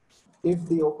 5, if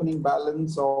the opening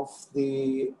balance of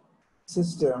the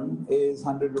system is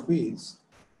 100 rupees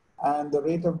and the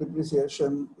rate of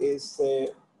depreciation is say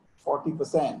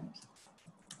 40%,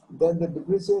 then the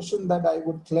depreciation that I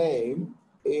would claim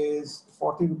is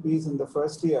 40 rupees in the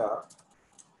first year.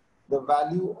 The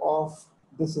value of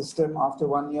the system after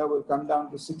 1 year will come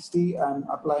down to 60. I'm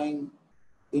applying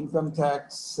income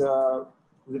tax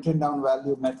written down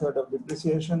value method of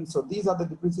depreciation. So these are the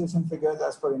depreciation figures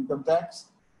as per income tax.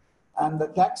 And the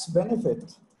tax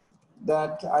benefit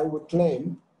that I would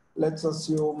claim, let's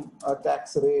assume a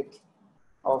tax rate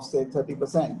of say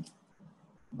 30%.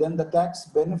 Then the tax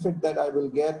benefit that I will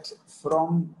get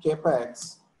from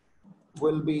capex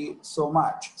will be so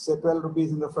much, say 12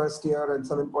 rupees in the first year and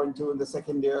 7.2 in the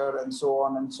second year, and so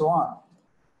on and so on.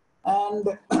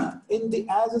 And in the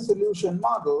as a solution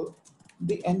model,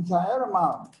 the entire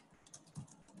amount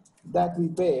that we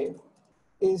pay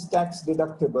is tax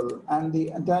deductible, and the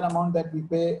entire amount that we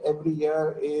pay every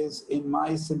year is, in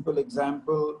my simple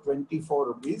example, 24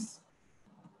 rupees.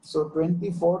 So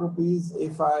 24 rupees,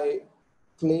 if I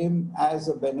claim as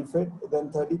a benefit, then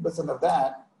 30% of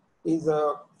that is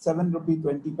a 7 rupee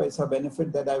 20 paisa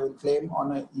benefit that I will claim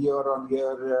on a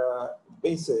year-on-year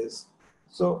basis.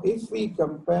 So if we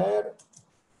compare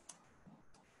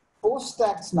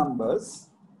post-tax numbers,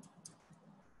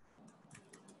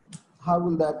 how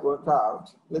will that work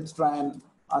out? Let's try and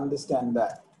understand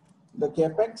that. The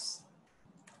capex,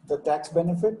 the tax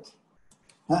benefit,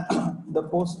 the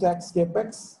post-tax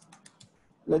capex.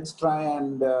 Let's try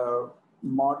and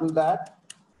model that.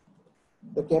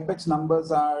 The capex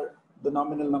numbers are, the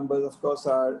nominal numbers of course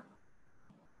are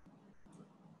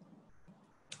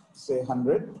say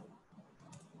 100.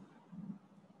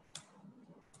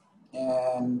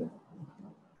 And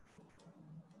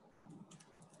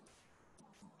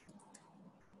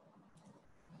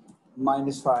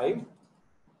minus 5.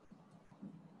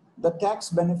 The tax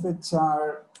benefits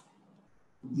are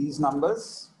these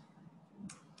numbers.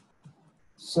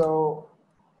 So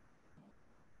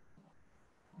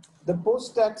the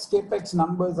post-tax capex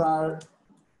numbers are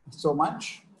so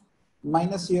much.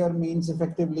 Minus here means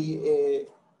effectively a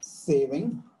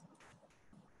saving.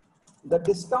 The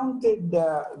discounted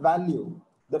value,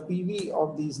 the PV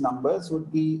of these numbers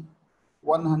would be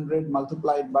 100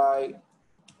 multiplied by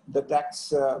the tax,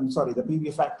 the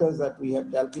PV factors that we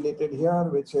have calculated here,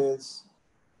 which is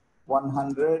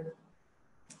 100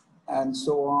 and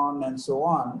so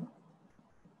on,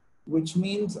 which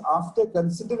means after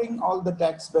considering all the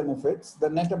tax benefits, the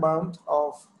net amount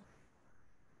of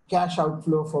cash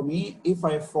outflow for me, if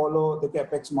I follow the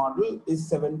capex model, is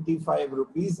 75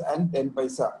 rupees and 10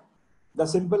 paisa. The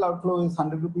simple outflow is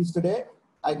 100 rupees today.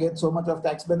 I get so much of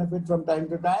tax benefit from time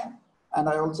to time, and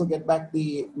I also get back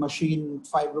the machine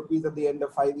 5 rupees at the end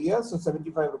of 5 years. So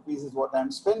 75 rupees is what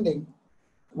I'm spending.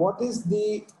 What is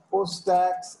the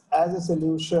post-tax as a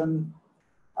solution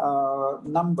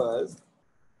numbers?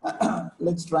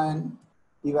 Let's try and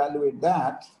evaluate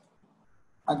that.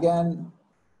 Again,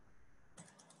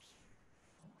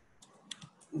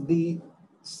 the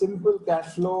simple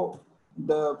cash flow,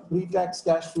 the pre-tax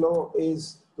cash flow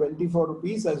is 24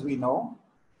 rupees, as we know.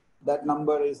 That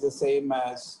number is the same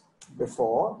as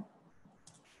before.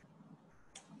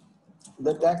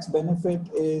 The tax benefit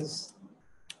is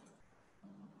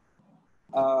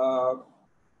 30%,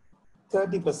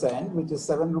 which is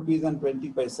 7 rupees and 20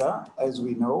 paisa, as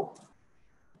we know.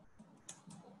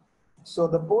 So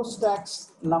the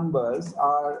post-tax numbers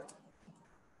are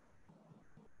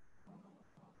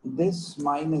this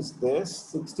minus this,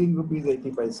 16 rupees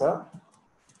 80 paisa.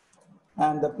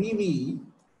 And the PV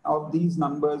of these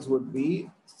numbers would be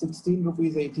 16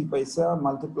 rupees 80 paisa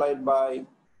multiplied by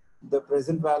the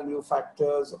present value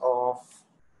factors of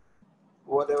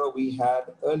whatever we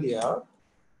had earlier.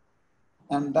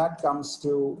 And that comes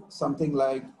to something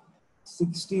like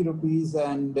 60 rupees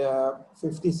and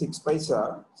 56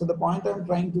 paisa. So the point I'm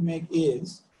trying to make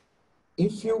is,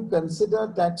 if you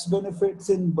consider tax benefits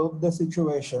in both the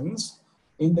situations,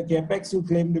 in the capex you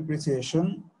claim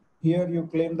depreciation, here you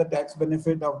claim the tax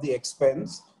benefit of the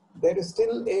expense, there is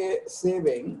still a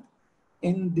saving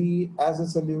in the as a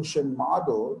solution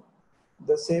model.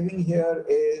 The saving here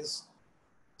is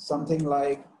something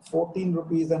like 14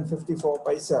 rupees and 54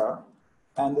 paisa,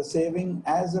 and the saving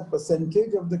as a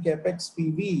percentage of the capex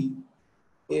PV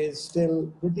is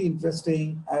still pretty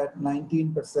interesting at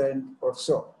 19% or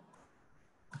so.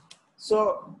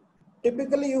 So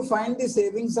typically you find the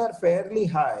savings are fairly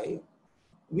high.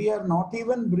 We are not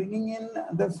even bringing in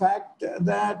the fact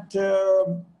that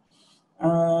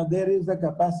there is a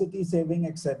capacity saving,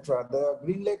 etc. The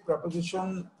Green Lake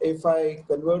proposition, if I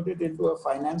convert it into a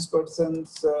finance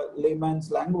person's layman's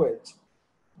language,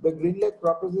 the Green Lake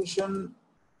proposition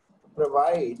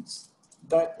provides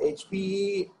that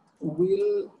HPE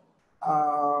will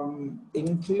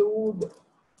include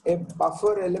a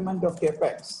buffer element of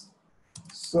capex.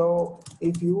 So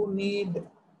if you need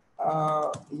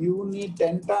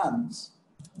 10 tons,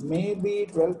 maybe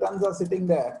 12 tons are sitting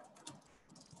there,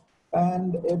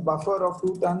 and a buffer of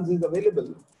 2 tons is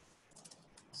available,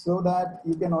 so that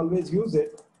you can always use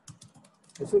it.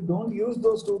 If you don't use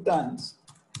those 2 tons,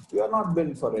 you are not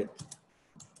billed for it.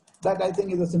 That, I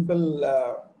think, is a simple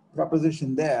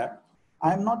proposition there.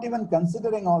 I'm not even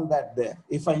considering all that there.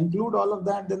 If I include all of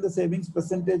that, then the savings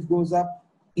percentage goes up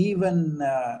even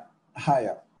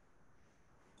higher.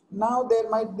 Now, there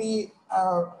might be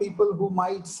people who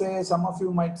might say, some of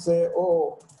you might say,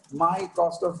 oh, my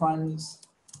cost of funds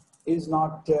is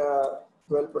not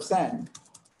 12%.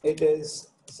 It is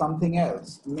something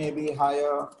else, maybe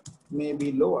higher,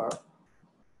 maybe lower.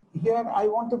 Here, I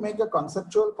want to make a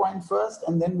conceptual point first,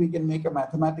 and then we can make a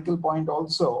mathematical point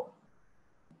also.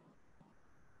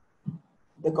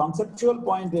 The conceptual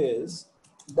point is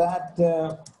that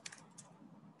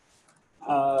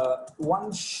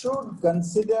one should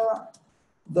consider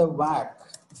the WACC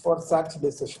for such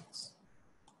decisions.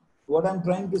 What I'm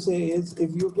trying to say is,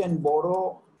 if you can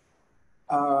borrow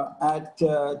at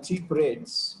cheap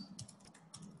rates,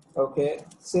 okay,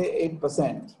 say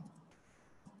 8%,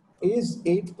 is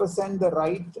 8% the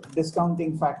right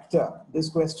discounting factor? This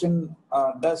question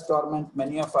does torment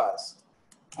many of us.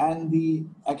 And the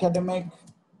academic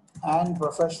and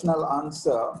professional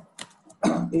answer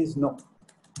is no.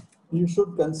 You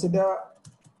should consider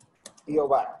your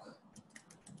WACC.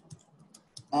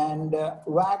 And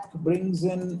WACC brings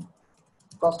in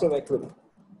cost of equity.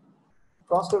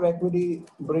 Cost of equity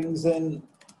brings in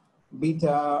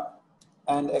beta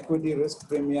and equity risk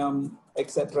premium,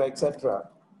 etc., etc.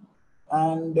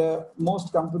 And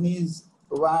most companies'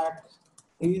 WACC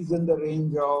is in the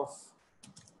range of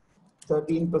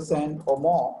 13% or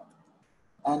more.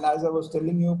 And as I was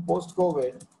telling you,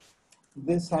 post-COVID,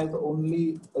 this has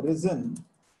only risen,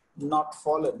 not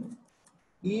fallen.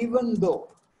 Even though,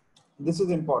 this is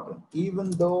important,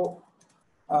 even though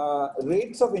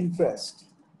rates of interest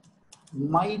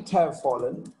might have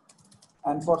fallen,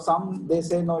 and for some, they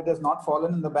say, no, it has not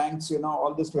fallen in the banks, you know,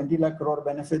 all this 20 lakh crore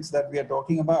benefits that we are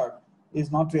talking about is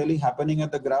not really happening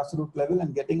at the grassroots level,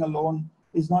 and getting a loan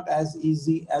is not as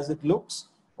easy as it looks,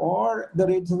 or the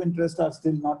rates of interest are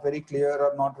still not very clear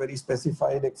or not very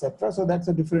specified, etc. So that's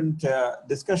a different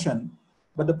discussion.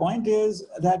 But the point is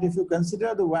that if you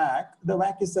consider the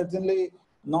WACC is certainly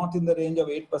not in the range of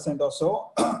 8% or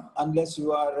so, unless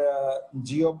you are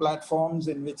geo platforms,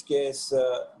 in which case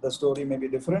the story may be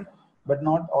different. But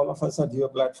not all of us are geo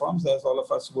platforms, as all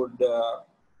of us would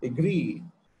agree.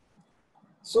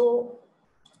 So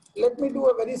let me do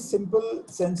a very simple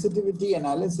sensitivity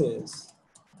analysis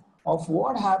of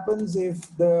what happens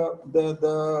if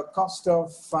the cost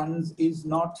of funds is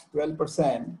not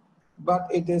 12%, but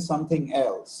it is something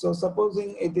else. So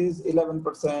supposing it is 11%,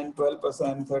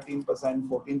 12%, 13%,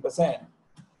 14%.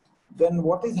 then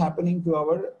what is happening to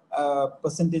our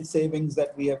percentage savings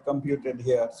that we have computed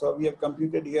here? So we have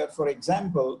computed here, for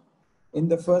example, in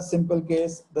the first simple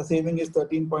case, the saving is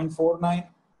 13.49.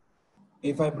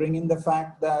 If I bring in the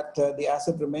fact that the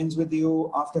asset remains with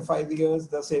you after 5 years,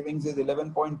 the savings is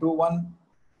 11.21.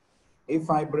 If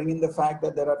I bring in the fact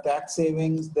that there are tax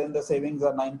savings, then the savings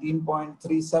are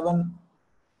 19.37.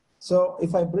 So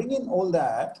if I bring in all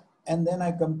that, and then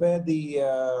I compare the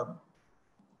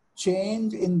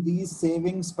change in these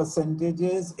savings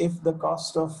percentages, if the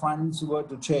cost of funds were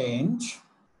to change,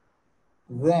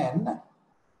 then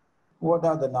what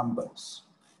are the numbers?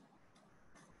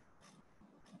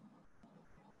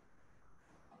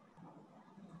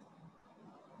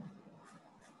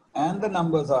 And the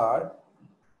numbers are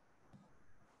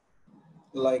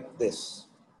like this.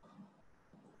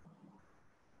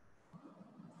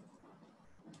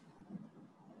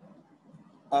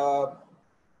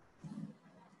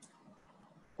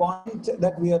 Point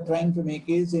that we are trying to make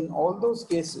is, in all those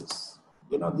cases,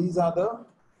 these are the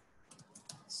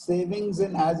savings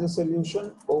in as a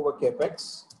solution over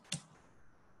capex,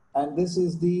 and this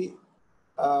is the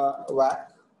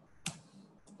WACC.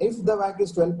 If the WACC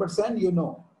is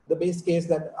 12%, the base case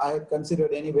that I had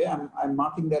considered anyway, I'm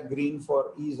marking that green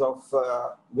for ease of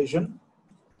vision.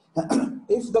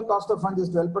 If the cost of funds is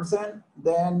 12%,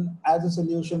 then as a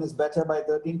solution is better by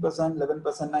 13%, 11%,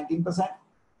 19%.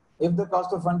 If the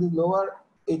cost of funds is lower,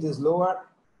 it is lower.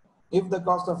 If the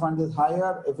cost of funds is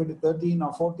higher, if it is 13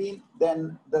 or 14,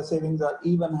 then the savings are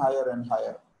even higher and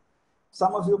higher.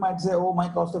 Some of you might say, oh, my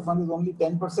cost of funds is only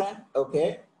 10%.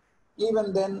 Okay.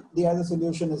 Even then, the other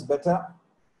solution is better.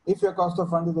 If your cost of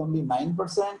fund is only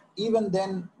 9%, even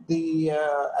then the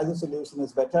other solution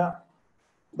is better.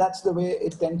 That's the way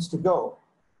it tends to go.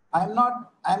 I'm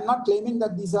not claiming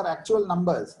that these are actual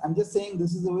numbers. I'm just saying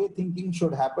this is the way thinking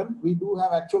should happen. We do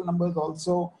have actual numbers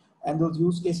also, and those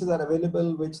use cases are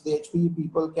available, which the HPE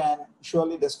people can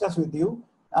surely discuss with you.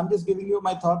 I'm just giving you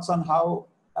my thoughts on how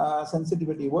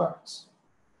sensitivity works.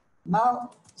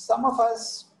 Now, some of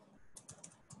us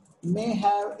may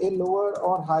have a lower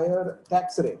or higher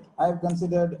tax rate. I've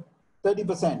considered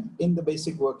 30% in the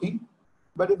basic working,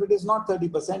 but if it is not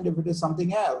 30%, if it is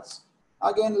something else,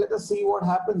 again, let us see what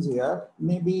happens here.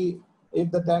 Maybe if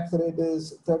the tax rate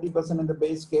is 30% in the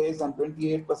base case and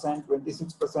 28%,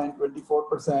 26%,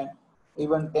 24%,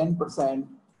 even 10%,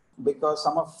 because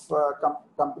some of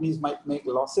companies might make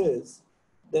losses,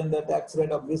 then the tax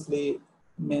rate obviously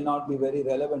may not be very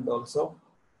relevant also.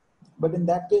 But in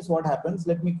that case, what happens?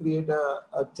 Let me create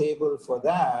a table for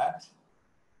that.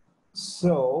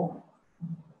 So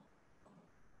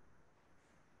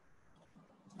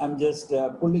I'm just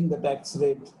pulling the tax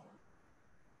rate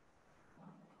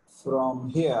from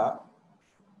here.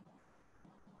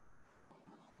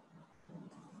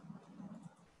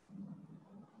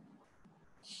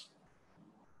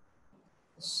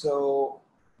 So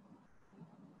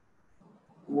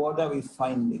what are we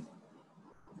finding?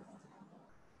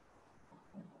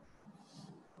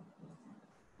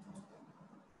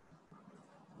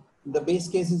 The base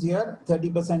case is here,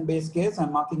 30% base case.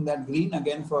 I'm marking that green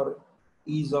again for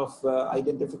ease of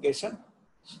identification.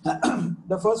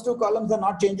 The first two columns are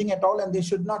not changing at all, and they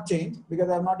should not change because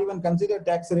I have not even considered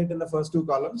tax rate in the first two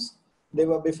columns. They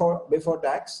were before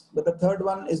tax, but the third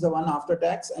one is the one after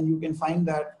tax, and you can find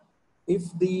that if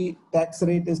the tax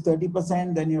rate is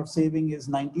 30%, then your saving is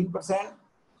 19%.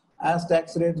 As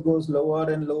tax rate goes lower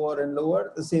and lower and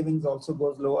lower, the savings also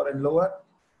goes lower and lower.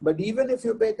 But even if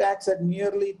you pay tax at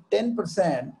nearly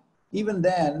 10%, even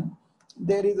then,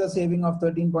 there is a saving of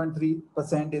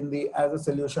 13.3% in the as a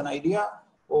solution idea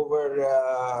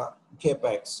over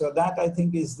capex. So that I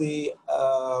think is the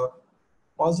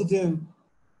positive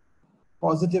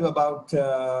about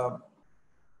the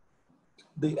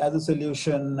as a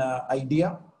solution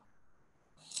idea.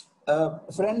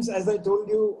 Friends, as I told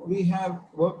you, we have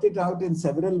worked it out in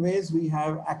several ways. We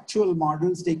have actual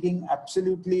models taking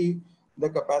absolutely the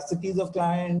capacities of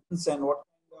clients and what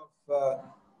kind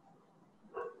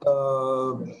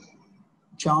of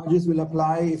charges will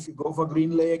apply if you go for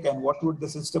Green Lake, and what would the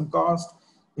system cost,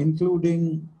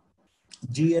 including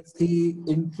GST,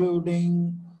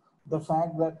 including the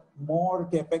fact that more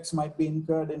capex might be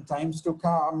incurred in times to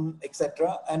come,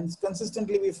 etc. And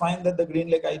consistently, we find that the Green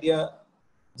Lake idea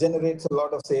generates a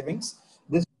lot of savings.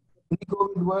 This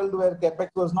pre-COVID world where capex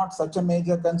was not such a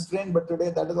major constraint, but today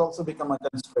that has also become a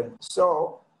constraint.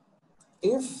 So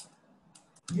if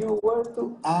you were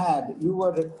to add, you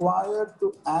were required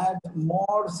to add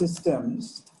more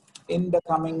systems in the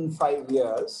coming 5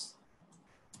 years,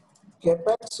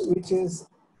 capex, which is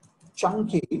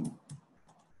chunky,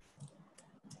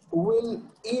 will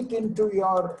eat into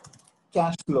your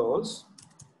cash flows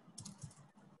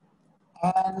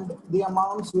and the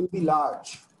amounts will be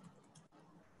large.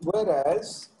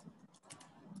 Whereas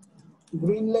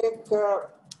GreenLake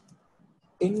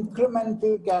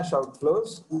incremental cash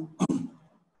outflows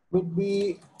would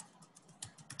be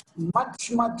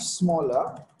much, much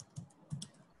smaller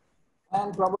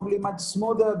and probably much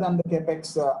smoother than the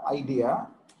capex idea.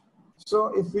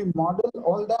 So if we model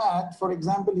all that, for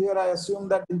example, here I assume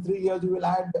that in 3 years you will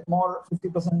add more,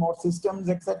 50% more systems,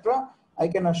 etc. I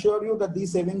can assure you that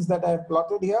these savings that I have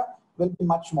plotted here will be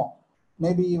much more,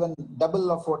 maybe even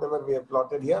double of whatever we have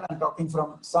plotted here. I'm talking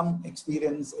from some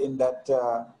experience in that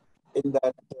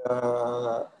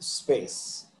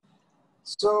space.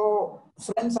 So,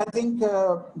 friends, I think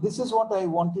this is what I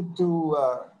wanted to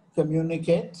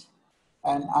communicate.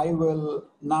 And I will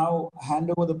now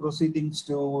hand over the proceedings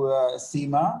to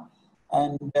Seema,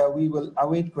 and we will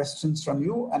await questions from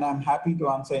you. And I'm happy to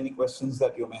answer any questions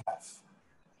that you may have.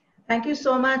 Thank you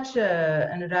so much,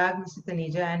 Anurag, Mr.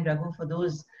 Taneja, and Raghu, for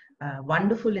those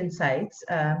wonderful insights.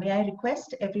 May I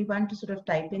request everyone to sort of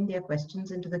type in their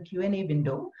questions into the Q&A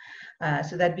window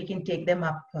so that we can take them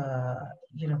up,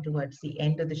 towards the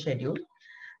end of the schedule.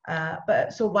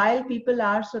 So while people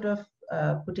are sort of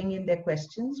putting in their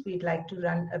questions, we'd like to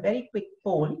run a very quick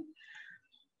poll,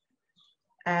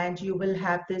 and you will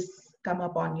have this come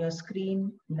up on your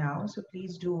screen now. So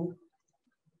please do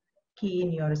key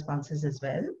in your responses as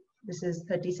well. This is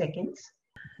 30 seconds.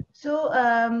 So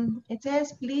it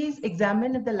says, please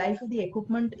examine if the life of the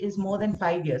equipment is more than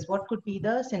 5 years. What could be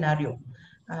the scenario?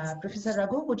 Professor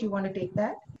Raghu, would you want to take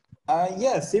that?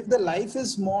 Yes, if the life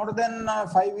is more than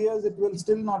 5 years, it will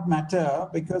still not matter,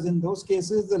 because in those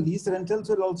cases, the lease rentals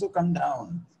will also come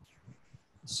down.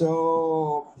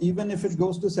 So even if it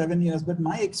goes to 7 years, but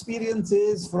my experience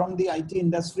is from the IT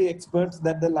industry experts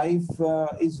that the life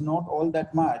is not all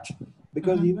that much,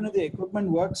 because even if the equipment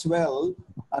works well,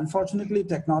 unfortunately,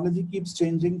 technology keeps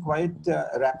changing quite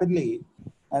rapidly.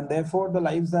 And therefore, the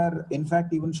lives are, in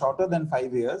fact, even shorter than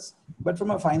 5 years. But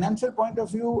from a financial point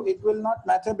of view, it will not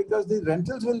matter, because the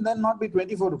rentals will then not be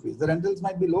 24 rupees. The rentals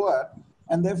might be lower,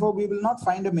 and therefore, we will not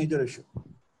find a major issue.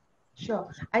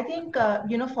 Sure. I think,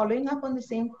 following up on the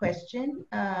same question,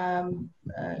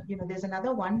 there's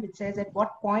another one which says, at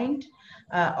what point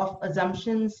of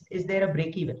assumptions is there a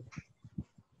break even?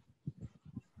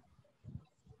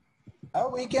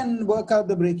 We can work out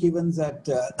the break-evens at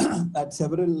at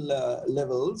several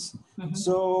levels.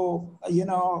 So,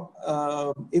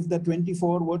 if the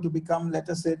 24 were to become, let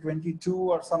us say, 22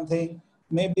 or something,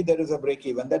 maybe there is a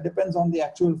break-even. That depends on the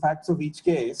actual facts of each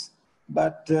case.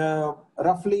 But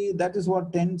roughly, that is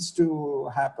what tends to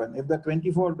happen. If the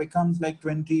 24 becomes like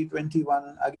 20,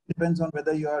 21, again, depends on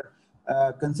whether you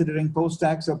are considering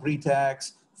post-tax or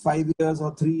pre-tax, 5 years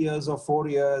or 3 years or 4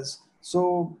 years.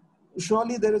 So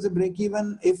surely there is a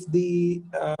break-even if the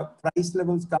price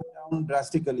levels come down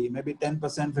drastically, maybe 10%,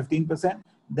 15%,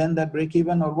 then that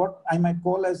break-even, or what I might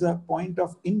call as a point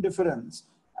of indifference,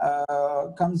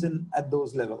 comes in at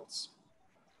those levels.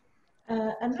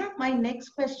 Anurag, my next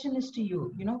question is to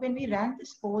you. When we ran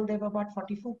this poll, there were about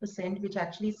 44% which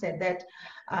actually said that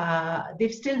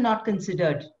they've still not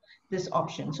considered this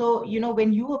option. So,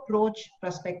 when you approach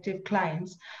prospective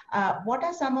clients, what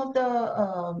are some of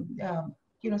the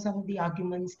some of the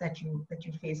arguments that you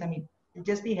face? I mean, it'd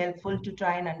just be helpful to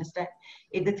try and understand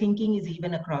if the thinking is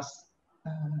even across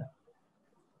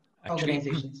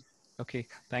organizations. Okay,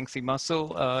 thanks, Seema.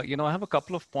 So, I have a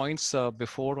couple of points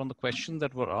before on the question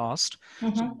that were asked.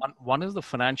 So one is the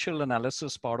financial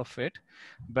analysis part of it,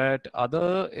 but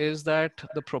other is that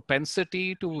the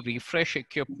propensity to refresh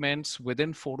equipments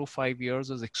within 4 to 5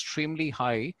 years is extremely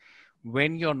high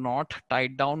when you're not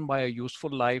tied down by a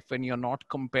useful life, when you're not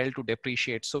compelled to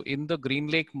depreciate. So in the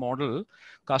GreenLake model,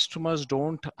 customers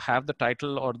don't have the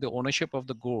title or the ownership of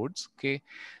the goods. Okay.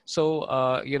 So,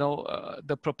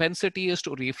 the propensity is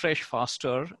to refresh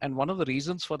faster. And one of the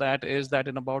reasons for that is that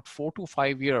in about 4 to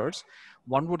 5 years,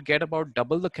 one would get about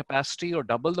double the capacity or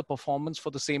double the performance for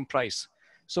the same price.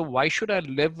 So why should I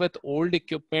live with old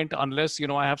equipment unless,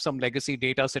 I have some legacy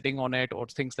data sitting on it or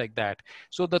things like that?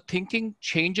 So the thinking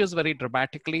changes very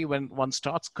dramatically when one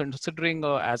starts considering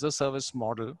a as a service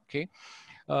model. Okay.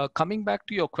 Coming back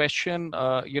to your question,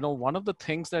 one of the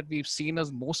things that we've seen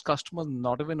is most customers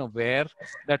not even aware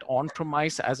that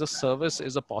on-premise as a service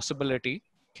is a possibility.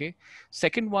 Okay.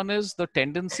 Second one is the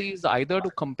tendency is either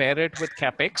to compare it with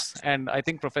CapEx. And I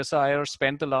think Professor Iyer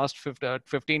spent the last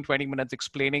 15, 20 minutes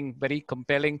explaining very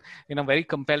compelling, in a very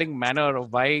compelling manner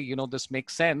of why, this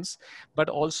makes sense. But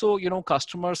also,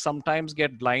 customers sometimes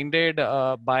get blinded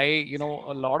by, a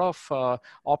lot of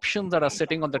options that are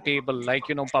sitting on the table, like,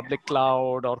 public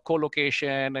cloud or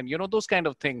co-location and, those kind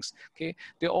of things. Okay.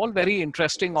 They're all very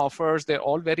interesting offers. They're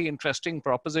all very interesting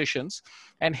propositions.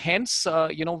 And hence,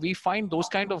 we find those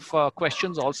kind of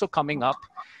questions also coming up.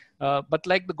 But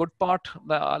like the good part,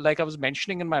 like I was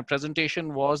mentioning in my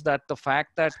presentation, was that the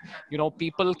fact that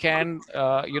people can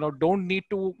don't need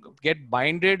to get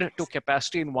binded to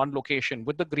capacity in one location.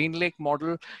 With the Green Lake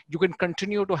model, you can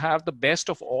continue to have the best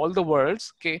of all the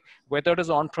worlds. Okay, whether it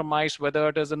is on premise, whether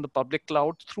it is in the public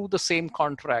cloud, through the same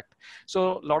contract.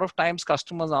 So a lot of times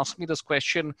customers ask me this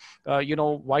question,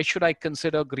 why should I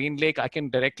consider Green Lake? I can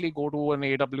directly go to an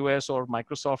AWS or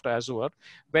Microsoft Azure.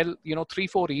 Well, 3,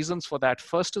 4 reasons for that.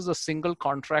 First is a single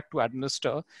contract to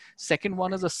administer. Second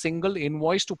one is a single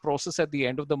invoice to process at the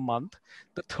end of the month.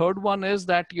 The third one is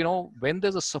that, when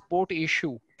there's a support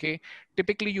issue, okay,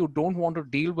 typically you don't want to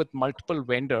deal with multiple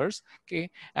vendors. Okay.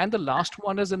 And the last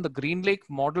one is in the Green Lake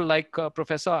model, like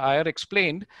Professor Iyer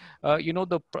explained,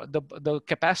 the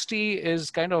capacity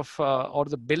is kind of, or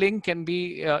the billing can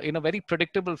be in a very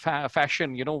predictable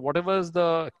fashion, whatever is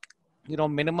the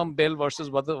minimum bill versus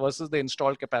the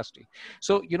installed capacity.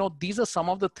 So these are some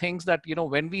of the things that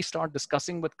when we start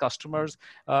discussing with customers,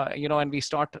 and we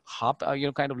start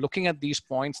kind of looking at these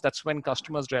points, that's when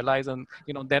customers realize, and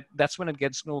that's when it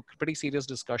gets to a pretty serious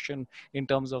discussion in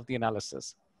terms of the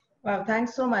analysis. Wow,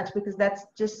 thanks so much, because that's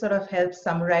just sort of helps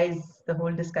summarize the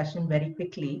whole discussion very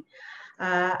quickly.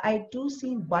 I do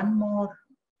see one more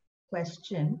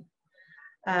question.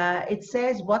 It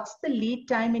says, what's the lead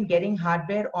time in getting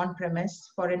hardware on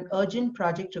premise for an urgent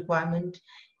project requirement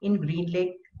in Green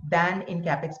Lake than in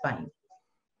CapEx buying?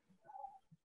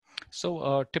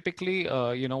 So typically,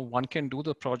 one can do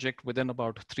the project within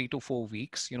about 3 to 4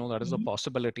 weeks. That is a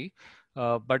possibility.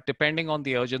 But depending on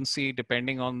the urgency,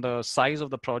 depending on the size of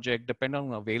the project, depending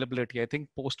on availability, I think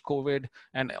post-COVID,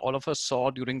 and all of us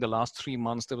saw during the last 3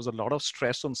 months, there was a lot of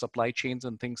stress on supply chains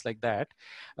and things like that.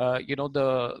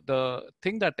 The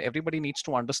thing that everybody needs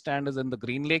to understand is in the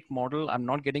Green Lake model, I'm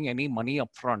not getting any money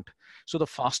upfront. So the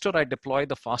faster I deploy,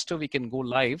 the faster we can go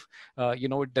live.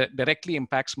 It directly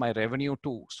impacts my revenue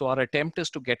too. So our attempt is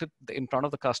to get it in front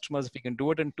of the customers. If we can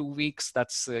do it in 2 weeks,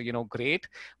 that's great.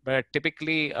 But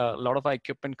typically, a lot of our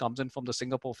equipment comes in from the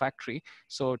Singapore factory,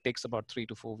 so it takes about 3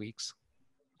 to 4 weeks.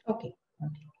 Okay.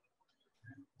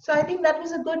 So I think that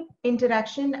was a good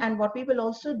interaction. And what we will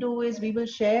also do is we will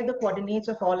share the coordinates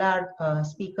of all our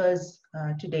speakers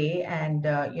today. And,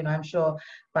 I'm sure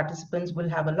participants will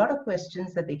have a lot of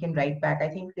questions that they can write back. I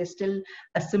think they're still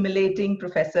assimilating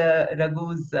Professor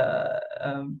Raghu's,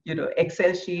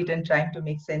 Excel sheet and trying to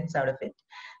make sense out of it.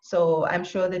 So I'm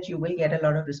sure that you will get a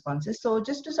lot of responses. So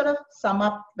just to sort of sum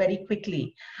up very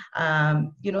quickly,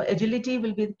 agility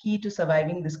will be the key to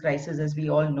surviving this crisis, as we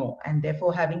all know, and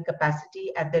therefore having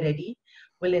capacity at the ready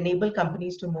will enable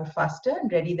companies to move faster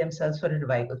and ready themselves for a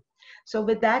revival. So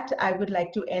with that, I would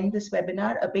like to end this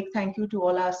webinar. A big thank you to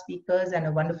all our speakers and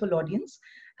a wonderful audience.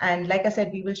 And like I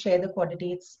said, we will share the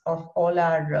coordinates of all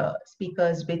our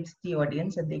speakers with the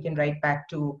audience, and they can write back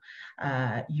to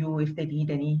you if they need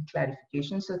any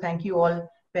clarification. So thank you all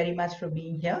very much for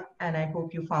being here, and I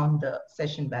hope you found the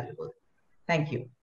session valuable. Thank you.